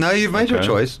that. No, you've made your Okay.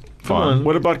 choice. Fine.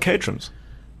 What about Caterhams?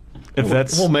 If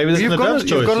that's Well, maybe that's You've got Nadav's a-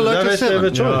 you've choice. got a Lotus Nadav has to have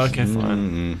a 7. choice. okay,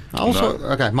 fine. Also, No.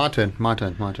 okay, my turn.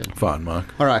 Fine, Mark.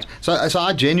 All right. So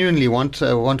I genuinely want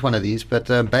one of these, but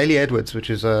Bailey Edwards, which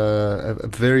is a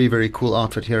very, very cool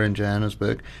outfit here in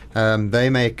Johannesburg, they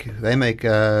make Bailey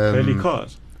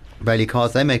cars. Bailey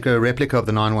cars. They make a replica of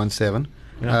the 917.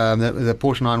 Yeah. The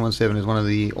Porsche 917 is one of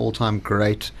the all-time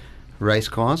great race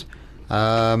cars,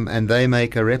 and they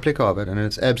make a replica of it, and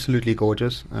it's absolutely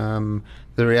gorgeous.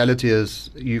 The reality is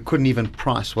you couldn't even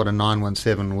price what a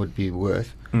 917 would be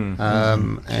worth.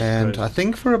 And I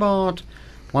think for about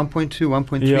 1.2,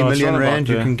 1.3 Yeah, it's million around rand, about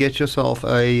you there. can get yourself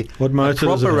a What motor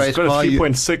does it proper have? race It's got a car.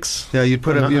 3.6. Yeah, you'd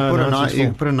put a it's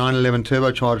full. 911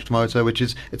 turbocharged motor, which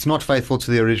is it's not faithful to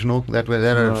the original. That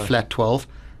are a No. flat 12,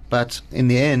 but in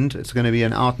the end, it's going to be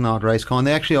an out-and-out race car. And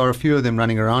there actually are a few of them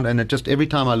running around, and it just every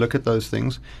time I look at those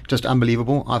things, just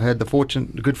unbelievable. I've had the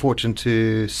good fortune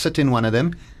to sit in one of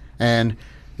them, and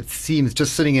it seems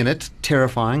just sitting in it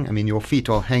terrifying. I mean, your feet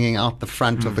are hanging out the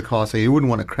front of the car, so you wouldn't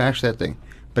want to crash that thing.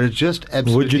 But it's just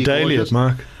absolutely Would you daily gorgeous. it,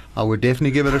 Mark? I would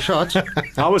definitely give it a shot.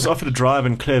 I was offered a drive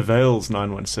in Claire Vale's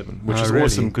 917, which Oh, is really?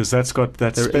 awesome because that's got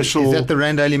that special. Is that the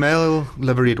Rand Daily Mail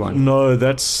liveried one? No,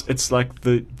 it's like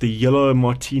the yellow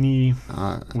martini,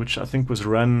 Uh, which I think was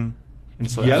run in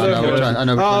South Yellow I know Africa. which one- I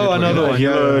know which Oh, one you're another talking one.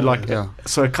 Yellow, Yeah. like Yeah.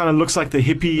 so it kind of looks like the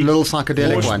hippie Little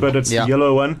psychedelic Porsche, one. but it's Yeah. the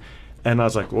yellow one, and I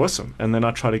was like, awesome. And then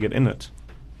I try to get in it,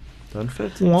 don't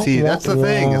fit. See, that's the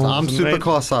thing. Is I'm It's amazing.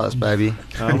 supercar size, baby.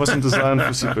 I wasn't designed for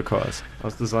supercars. I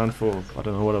was designed for I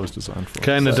don't know what I was designed for.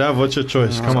 Okay, Nadav, what's your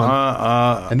choice? Come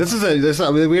on. And this is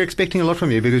we're expecting a lot from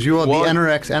you because you are What? the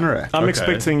Anorak's Anorak. I'm Okay.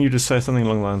 expecting you to say something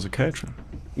along the lines of Caterham.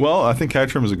 Well, I think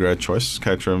Caterham is a great choice.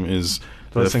 Caterham is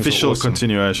the Those things are official awesome.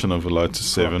 continuation of the Lotus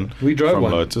 7 We drove from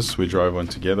one. Lotus. We drove one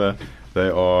together. They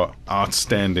are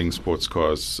outstanding sports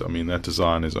cars. I mean, that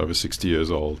design is over 60 years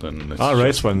old, and it's I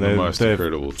race just one. the They're most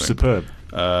incredible thing. superb.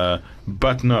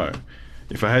 But no,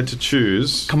 if I had to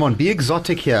choose, Come on, be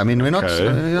exotic here. I mean, we're not. Okay.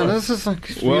 This is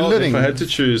like well, we're living. if I had to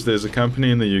choose, there's a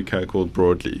company in the UK called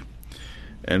Broadley,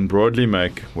 and Broadley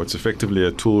make what's effectively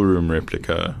a tool room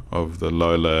replica of the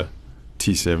Lola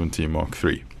T70 Mark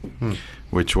III,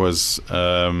 which was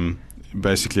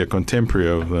basically a contemporary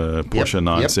of the Porsche Yep.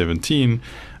 917.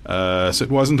 So it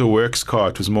wasn't a works car;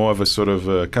 it was more of a sort of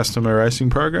a customer racing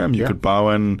program. You Yeah. could buy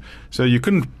one, so you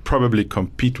couldn't probably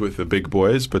compete with the big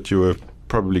boys, but you were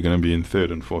probably going to be in third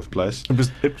and fourth place.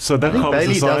 So that I think car was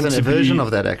Bailey designed does to a version be,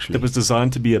 of that actually. It was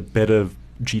designed to be a better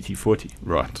GT40.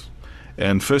 Right.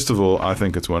 And first of all, I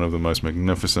think it's one of the most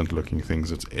magnificent looking things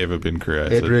that's ever been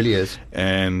created. It really is.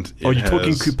 And it Are you talking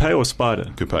has- coupe or Spider?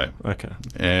 Coupe. Okay.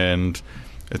 And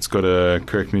it's got a,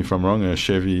 correct me if I'm wrong, a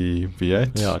Chevy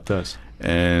V8. Yeah, it does.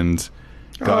 And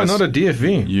Oh, guys, not a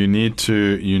DFV. you need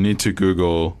to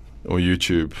Google or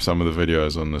YouTube some of the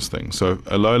videos on this thing. So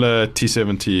a Lola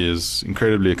T70 is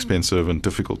incredibly expensive and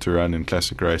difficult to run in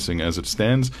classic racing as it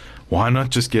stands. Why not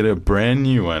just get a brand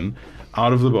new one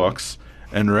out of the box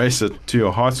and race it to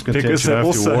your heart's content? Because You don't have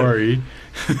also- to worry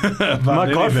about My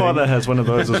anything. godfather has one of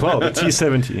those as well, the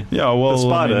T70. Yeah, well, the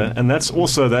Spider, I mean- and that's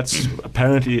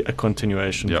apparently a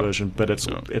continuation Yeah. version, but it's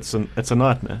Yeah. it's a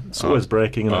nightmare. It's always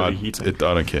breaking and overheating. I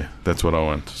don't care. That's what I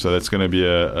want. So that's going to be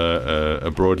a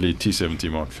Broadly T70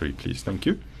 Mark III, please. Thank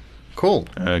you. Cool.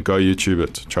 Go YouTube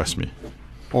it. Trust me.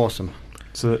 Awesome.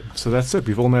 So that's it.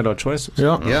 We've all made our choices.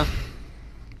 Yeah. Yeah.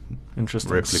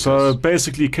 Interesting. Replicas. So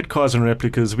basically, kit cars and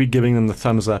replicas, we're giving them the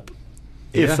thumbs up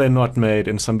Yeah. if they're not made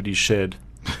in somebody's shed.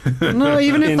 No,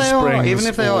 even if In they are, springs even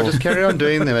if they are, or- just carry on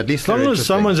doing them. At least As long they're as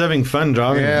interesting. someone's having fun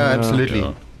driving. Yeah, them. absolutely.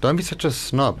 Yeah. Don't be such a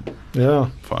snob. Yeah.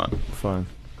 Fine. Fine.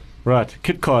 Right,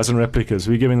 kit cars and replicas,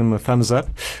 we're giving them a thumbs up.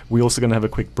 We're also going to have a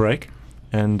quick break.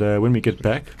 And when we get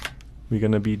back, we're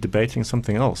going to be debating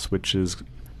something else, which is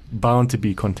bound to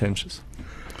be contentious.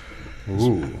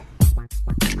 Ooh.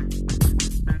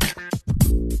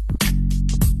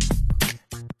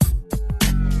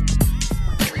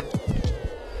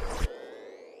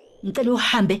 ngicela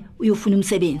uhambe uyofuna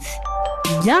umsebenzi.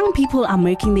 Young people are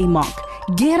making their mark.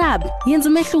 Get up. Yenza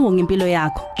umehluko ngempilo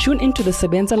yakho. Tune into the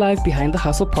Sebenza Live Behind the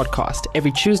Hustle podcast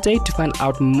every Tuesday to find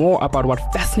out more about what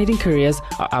fascinating careers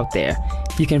are out there.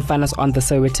 You can find us on the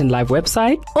Sowetan Live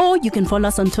website. Or you can follow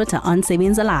us on Twitter on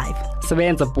Sebenza Live.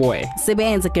 Sebenza boy.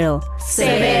 Sebenza girl.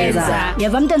 Sebenza.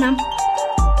 Yeva mntanami.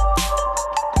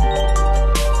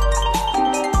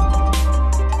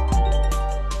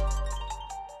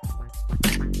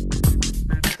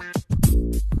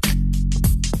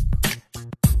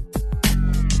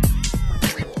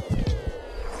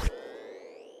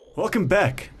 welcome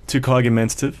back to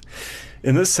Cargumentative.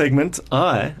 In this segment,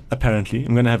 I apparently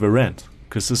am going to have a rant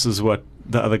because this is what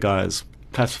the other guys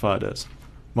classified as.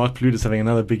 Mark Palud is having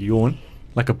another big yawn,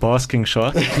 like a basking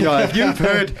shark. Yeah, if you've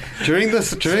heard during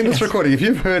this recording, if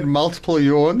you've heard multiple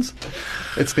yawns,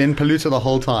 it's been Palud the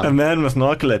whole time. A man with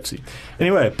narcolepsy.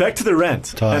 Anyway, back to the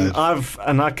rant. Tired.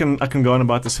 And I can go on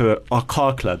about this here. Are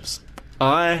car clubs.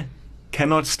 I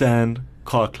cannot stand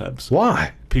car clubs.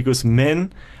 Why? Because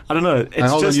men, I don't know. It's And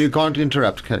hold on, just, you can't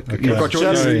interrupt. Okay. You've got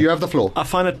you have the floor. I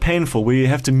find it painful where you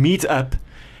have to meet up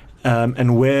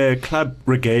and wear club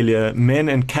regalia, men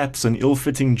in caps and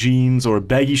ill-fitting jeans or a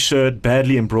baggy shirt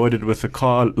badly embroidered with a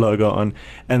car logo on,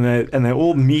 and they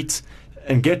all meet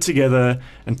and get together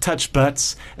and touch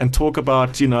butts and talk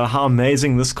about, you know, how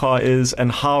amazing this car is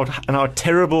and how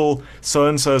terrible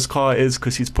so-and-so's car is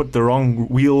because he's put the wrong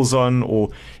wheels on, or,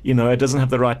 you know, it doesn't have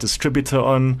the right distributor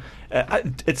on.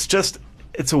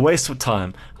 It's a waste of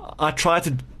time. I tried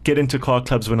to get into car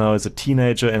clubs when I was a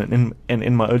teenager and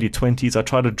in my early 20s. I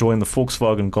tried to join the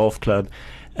Volkswagen Golf Club,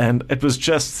 and it was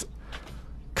just,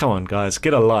 come on, guys,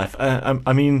 get a life.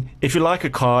 I mean, if you like a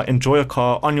car, enjoy a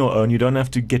car on your own. You don't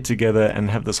have to get together and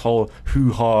have this whole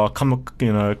hoo-ha,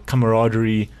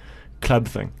 camaraderie club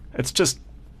thing. It's just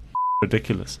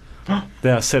ridiculous.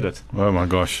 There, I said it. Oh my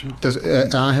gosh.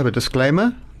 I have a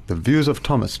disclaimer. The views of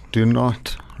Thomas do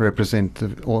not represent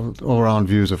the all-round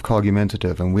views of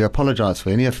Cargumentative, and we apologize for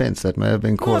any offense that may have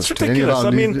been No, it's caused to any of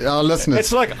ridiculous. our listeners.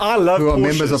 It's like I love who are Porsches.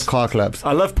 members of car clubs.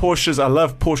 I love Porsches. I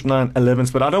love Porsche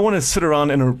 911s, but I don't want to sit around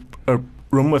in a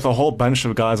room with a whole bunch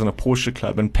of guys in a Porsche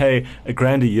club and pay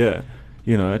 $1,000 a year,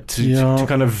 you know, to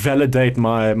kind of validate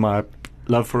my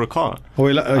love for a car.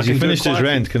 Well, I he can do finished it his quietly.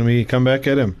 rant. Can we come back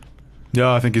at him?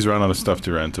 Yeah, I think he's run out of stuff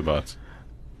to rant about.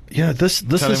 Yeah, this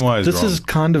Tell him why he's is wrong.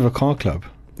 kind of a car club.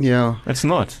 Yeah. It's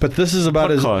not. But this is about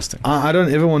as Podcasting. I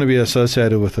don't ever want to be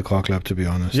associated with the car club, to be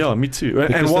honest. Yeah, me too. And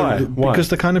Because why? Why? Because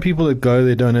the kind of people that go,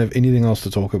 they don't have anything else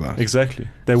to talk about. Exactly.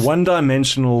 They're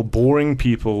one-dimensional, boring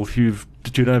people who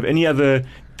don't have any other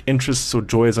interests or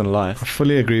joys in I life,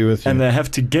 fully agree with you. and they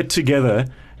have to get together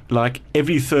like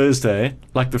every Thursday,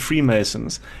 like the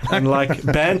Freemasons, and like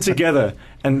band together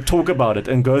and talk about it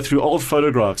and go through old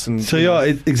photographs and So you know,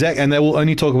 exactly, and they will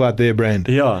only talk about their brand.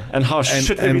 yeah, and how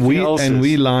shit everything we else is.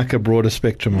 we like a broader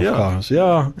spectrum of Yeah. cars.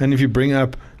 Yeah, and if you bring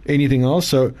up anything else,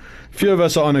 so a few of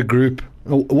us are on a group.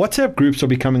 WhatsApp groups are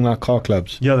becoming like car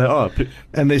clubs, Yeah, they are.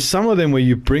 and there's some of them where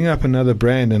you bring up another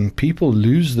brand and people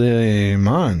lose their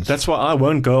minds. That's why I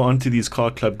won't go onto these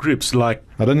car club groups. Like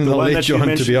I don't think the they'll one let that you you on,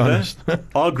 to mentioned be there. honest.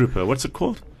 R Grouper. What's it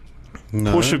called?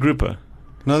 No. Porsche Grouper.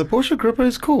 No, the Porsche Gripper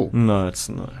is cool. No, it's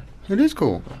not. It is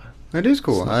cool. It is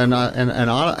cool. And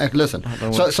I listen.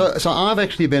 So I've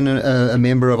actually been a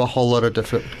member of a whole lot of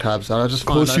different clubs. I just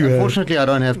find course you have. unfortunately I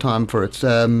don't have time for it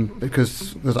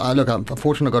because I'm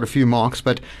fortunate I got a few marks,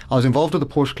 but I was involved with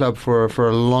the Porsche Club for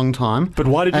a long time. But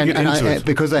why did you get into it?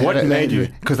 Because they What had made you?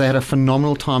 Because they had a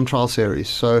phenomenal time trial series.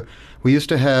 So we used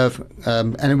to have,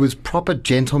 and it was proper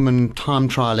gentleman time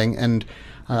trialing, and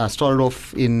I started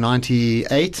off in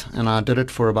 98 and I did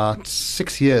it for about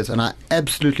 6 years and I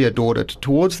absolutely adored it.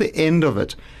 Towards the end of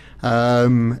it,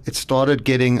 it started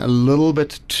getting a little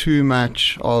bit too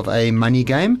much of a money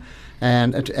game.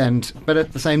 But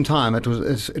at the same time, it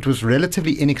was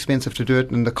relatively inexpensive to do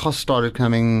it, and the cost started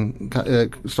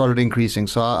increasing.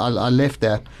 So I left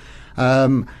that.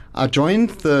 I joined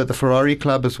the Ferrari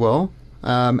club as well,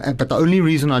 but the only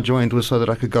reason I joined was so that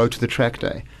I could go to the track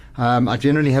day. I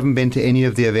generally haven't been to any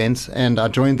of the events, and I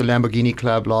joined the Lamborghini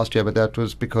club last year, but that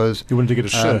was because You wanted to get a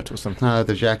shirt or something. no,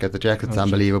 the jacket. The jacket's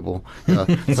unbelievable.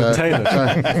 Tailored.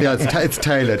 Yeah, it's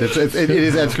tailored. It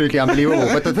is absolutely unbelievable.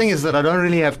 But the thing is that I don't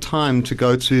really have time to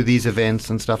go to these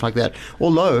events and stuff like that.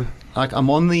 Although, like, I'm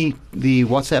on the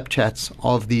WhatsApp chats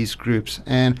of these groups,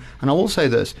 and I will say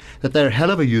this, that they're hell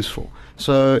of a useful.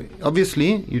 So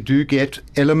obviously you do get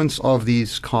elements of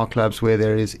these car clubs where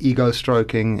there is ego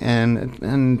stroking and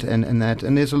that,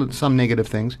 and there's some negative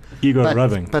things. Ego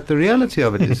rubbing. But the reality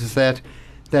of it is that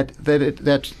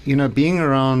you know, being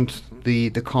around the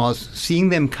cars, seeing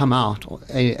them come out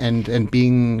and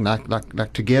being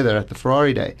like together at the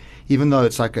Ferrari day, even though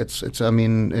it's I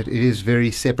mean it is very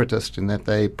separatist in that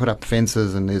they put up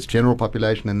fences and there's general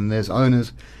population and there's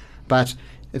owners, but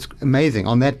It's amazing.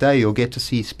 On that day, you'll get to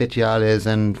see Speciales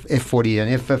and F40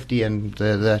 and F50 and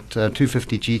that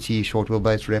 250 GT short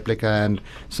wheelbase replica and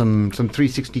some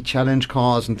 360 challenge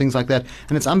cars and things like that.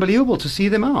 And it's unbelievable to see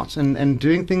them out and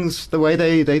doing things the way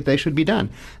they should be done.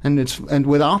 And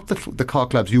without the car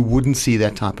clubs, you wouldn't see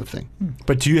that type of thing.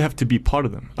 But do you have to be part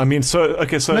of them? I mean, so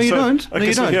no, you don't. Okay,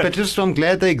 you don't. Yeah. But just I'm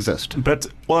glad they exist. But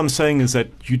all I'm saying is that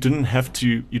you didn't have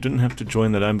to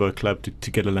join the Lambo club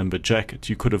to get a Lambo jacket.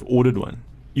 You could have ordered one.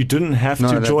 You didn't have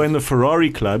to join the Ferrari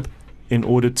club in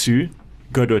order to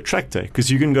go to a track day,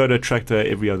 because you can go to a track day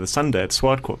every other Sunday at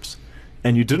Swartkorps.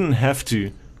 And you didn't have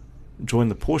to join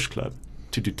the Porsche club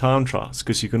to do time trials,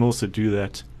 because you can also do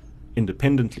that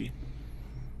independently.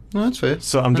 No, that's fair.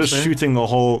 So I'm just shooting the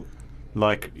whole,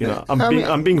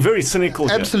 I'm being very cynical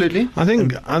here. Absolutely. I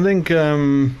think.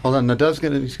 Hold on, Nadav's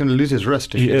he's going to lose his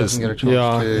wrist if he doesn't get a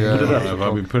chance to.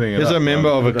 I've been putting it He's up. a member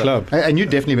of a club. And you're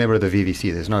definitely a member of the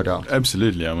VVC, there's no doubt.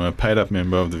 Absolutely. I'm a paid-up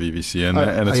member of the VVC, and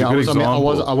it's a good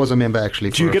example. I was a member,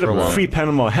 actually. Do you get a while. free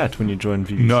Panama hat when you join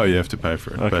VVC? No, you have to pay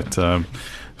for it. Okay.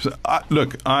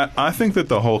 But I think that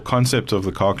the whole concept of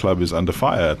the car club is under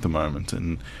fire at the moment.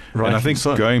 And I think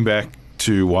going back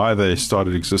to why they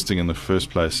started existing in the first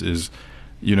place is,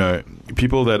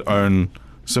 people that own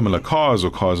similar cars or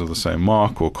cars of the same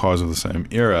mark or cars of the same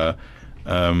era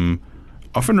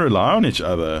often rely on each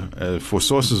other for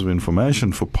sources of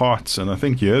information, for parts. And I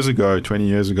think 20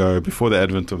 years ago, before the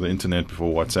advent of the internet,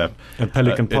 before WhatsApp, and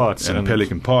Pelican Parts, and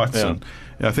Pelican Parts, and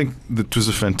I think that was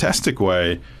a fantastic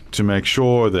way to make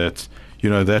sure that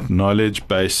that knowledge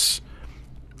base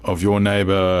of your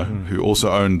neighbor who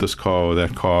also owned this car or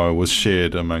that car was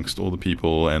shared amongst all the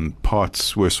people, and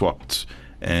parts were swapped,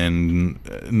 and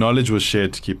knowledge was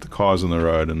shared to keep the cars on the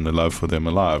road and the love for them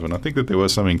alive. And I think that there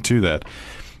was something to that.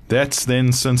 That's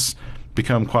then since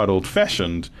become quite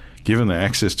old-fashioned, given the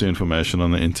access to information on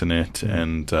the internet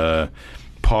and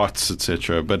parts,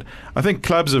 etc. But I think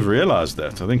clubs have realized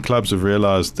that. I think clubs have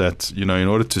realized that, in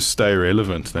order to stay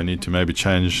relevant, they need to maybe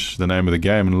change the name of the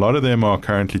game. And a lot of them are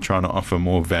currently trying to offer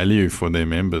more value for their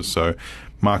members. So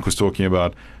Mike was talking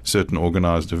about certain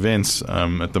organized events.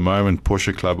 At the moment,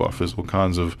 Porsche Club offers all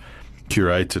kinds of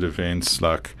curated events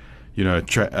like,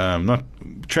 not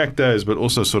track days, but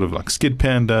also sort of like skid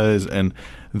pan days. And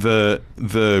the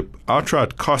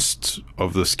outright cost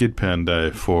of the skid pan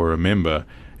day for a member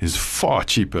is far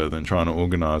cheaper than trying to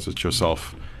organize it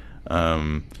yourself.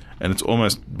 And it's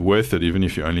almost worth it, even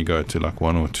if you only go to like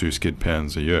 1 or 2 skid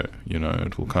pans a year.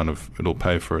 It'll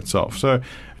pay for itself. So it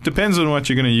depends on what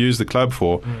you're going to use the club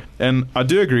for. And I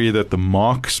do agree that the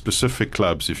mark-specific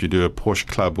clubs, if you do a Porsche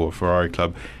club or a Ferrari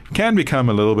club, can become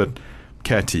a little bit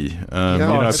catty.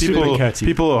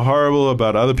 People are horrible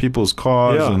about other people's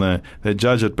cars and they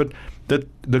judge it. But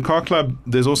the car club,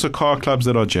 there's also car clubs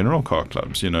that are general car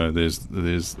clubs. There's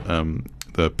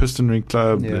the Piston Ring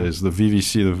Club, there's the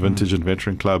VVC, the Vintage and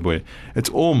Veteran Club, where it's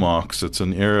all marks. It's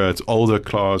an era, it's older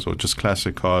cars or just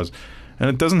classic cars. And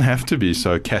it doesn't have to be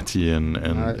so catty and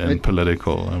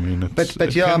political. I mean,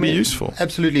 it can be useful.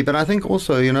 Absolutely. But I think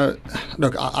also,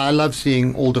 look, I love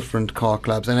seeing all different car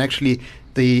clubs. And actually,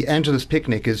 the Angeles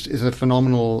Picnic is a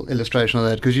phenomenal illustration of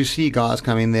that, because you see guys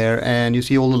come in there and you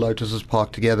see all the Lotuses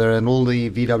parked together and all the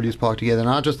VWs parked together, and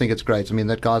I just think it's great. I mean,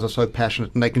 that guys are so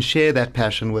passionate and they can share that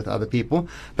passion with other people.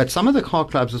 But some of the car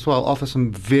clubs as well offer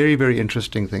some very, very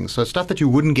interesting things. So stuff that you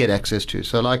wouldn't get access to.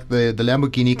 So like the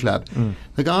Lamborghini Club,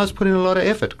 the guys put in a lot of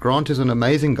effort. Grant is an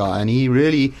amazing guy, and he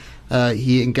really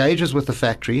he engages with the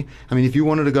factory. I mean, if you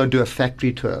wanted to go and do a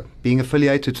factory tour, being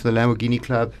affiliated to the Lamborghini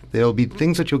Club, there'll be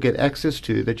things that you'll get access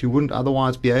to that you wouldn't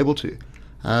otherwise be able to.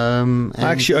 I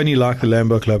actually only like the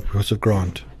Lambo Club because of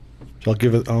Grant, so I'll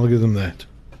give them that.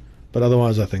 But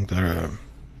otherwise, I think they're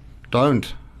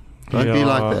don't be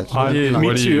like that. What do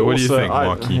you think,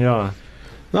 Marky? No,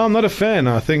 I'm not a fan.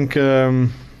 I think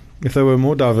if they were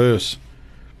more diverse,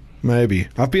 maybe.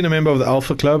 I've been a member of the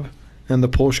Alpha Club and the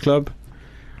Porsche Club.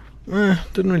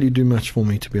 Didn't really do much for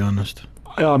me, to be honest.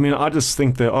 I mean, I just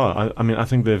think they are. I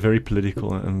think they're very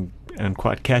political and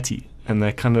quite catty, and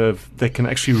they can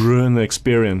actually ruin the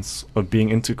experience of being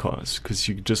into cars, because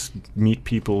you just meet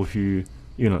people who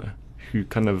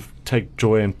kind of take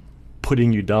joy in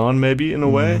putting you down, maybe in a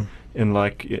way, and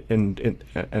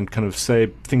and kind of say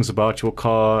things about your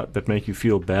car that make you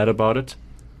feel bad about it.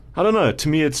 I don't know. To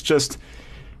me, it's just.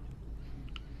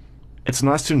 It's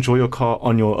nice to enjoy your car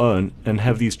on your own and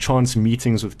have these chance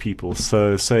meetings with people.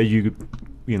 So say you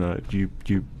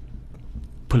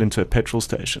pull into a petrol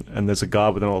station and there's a guy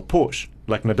with an old Porsche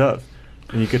like Nadav,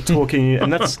 and you get talking,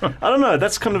 and that's I don't know.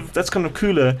 That's kind of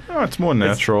cooler. Oh, it's more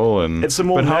natural, it's a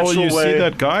more natural way. How will you see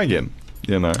that guy again?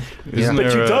 But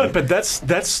you don't. But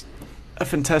that's a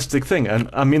fantastic thing. And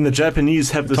I mean, the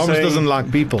Japanese have the Thomas saying. doesn't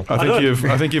like people.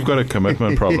 I think you've got a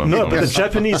commitment problem. No, but the Thomas.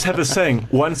 Japanese have a saying,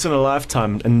 once in a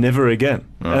lifetime and never again.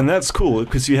 Oh. And that's cool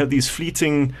because you have these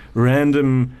fleeting,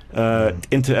 random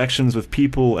interactions with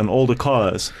people and older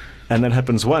cars, and that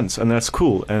happens once, and that's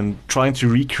cool. And trying to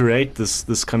recreate this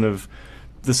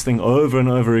thing over and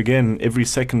over again every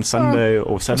second Sunday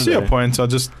or I Saturday. see your point. I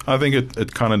think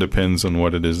it kind of depends on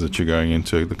what it is that you're going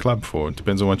into the club for. It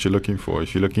depends on what you're looking for.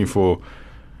 If you're looking for,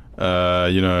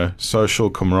 social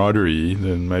camaraderie,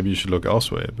 then maybe you should look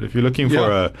elsewhere. But if you're looking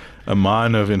for a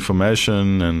mine of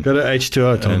information and Go to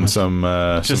H2O, and Thomas. some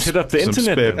Just hit up the some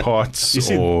internet spare then. parts, You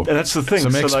see, or and that's the thing.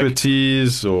 some So, like,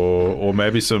 expertise, or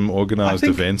maybe some organized I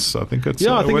think- events. I think it's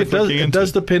I think worth it does. looking It into.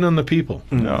 does depend on the people.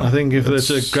 Yeah. I think if it's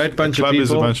a great bunch the of club people.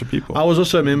 is a bunch of people. I was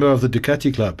also a member of the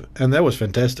Ducati club, and that was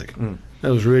fantastic.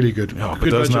 That was really good. Yeah, but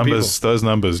Good those bunch of those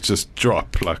numbers just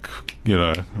drop. Like,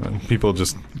 people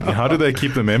just. How do they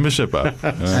keep the membership up?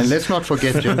 And let's not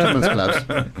forget gentlemen's clubs.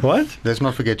 people. What? Let's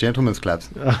not forget gentlemen's clubs.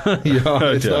 Yeah,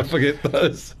 let's Yeah. not forget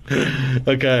those.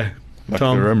 Okay, Like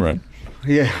Tom. the rim run.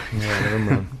 Yeah.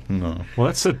 No. Well,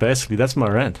 that's it, basically. That's my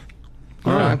rant.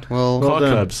 All right. Well, Well Car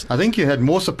done. clubs. I think you had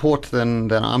more support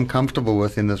than I'm comfortable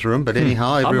with in this room. But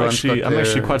anyhow, everyone's actually- got I'm their,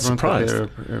 actually quite everyone's got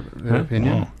surprised. their Huh?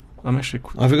 opinion. Oh. I'm actually.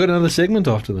 Have we got another segment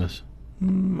after this?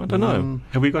 I don't know.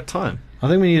 Have we got time? I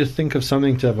think we need to think of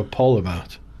something to have a poll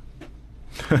about.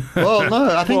 Well,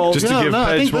 no, I think Just to give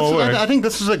I Paige think more work. I think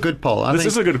this is a good poll. This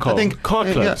is a good call. I think Car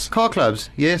clubs. car clubs.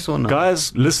 Yes or no?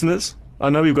 Guys, listeners, I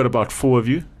know we've got about 4 of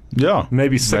you, Yeah.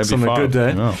 maybe 6 on a 5, good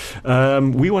day. yeah.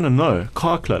 We want to know,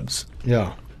 car clubs,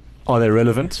 Yeah. are they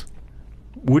relevant?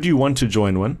 Would you want to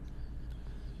join one?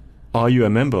 Are you a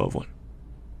member of one?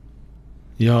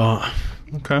 Yeah.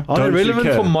 Okay. Are Don't they you relevant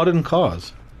care? for modern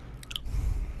cars?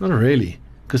 Not really.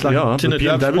 Because like yeah, to the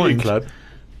Nadav's BMW point, club.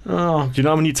 Oh, Do you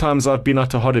know how many times I've been out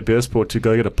to Hot Beer Sport to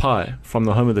go get a pie from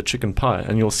the home of the chicken pie,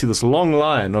 and you'll see this long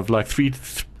line of like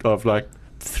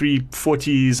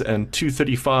 340s and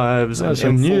 235s and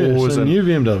some M4s and new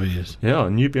BMWs. yeah,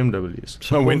 new BMWs.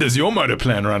 So when does your motor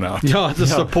plan run out? Yeah, it's a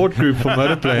support group for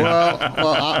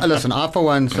motorplay. Listen, I for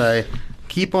one say,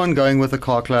 keep on going with the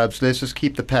car clubs. Let's just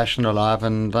keep the passion alive.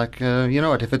 And you know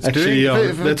what? If it's Actually, doing, yeah,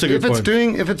 if that's a good point.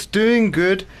 if it's doing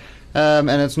good, and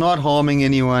it's not harming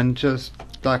anyone, just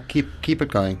like keep it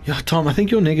going. Yeah, Tom, I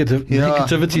think your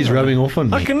negativity is rubbing off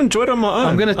on me. I can enjoy it on my own.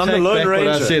 I'm going to I'm the take Lone back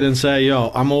Ranger. what I said and say, yo,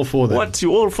 I'm all for that. What?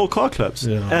 You all for car clubs?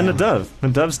 Yeah. And a Dove.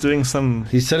 And Dove's doing some.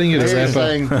 He's telling you to He's wrap up.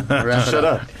 saying, wrap it Shut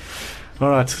up. All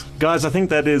right, guys. I think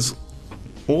that is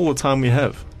all the time we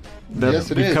have.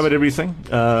 Yes, it We've is. covered everything.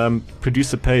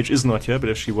 Producer Paige is not here, but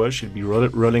if she was, she'd be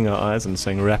rolling her eyes and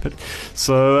saying "wrap it."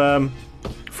 So,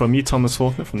 from me, Thomas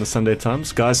Faulkner from the Sunday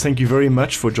Times, guys, thank you very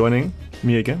much for joining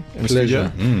me again in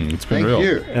Pleasure. studio. It's been Thank real.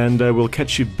 you. And we'll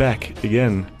catch you back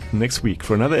again next week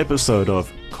for another episode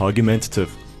of Cargumentative.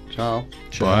 Ciao.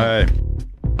 Bye.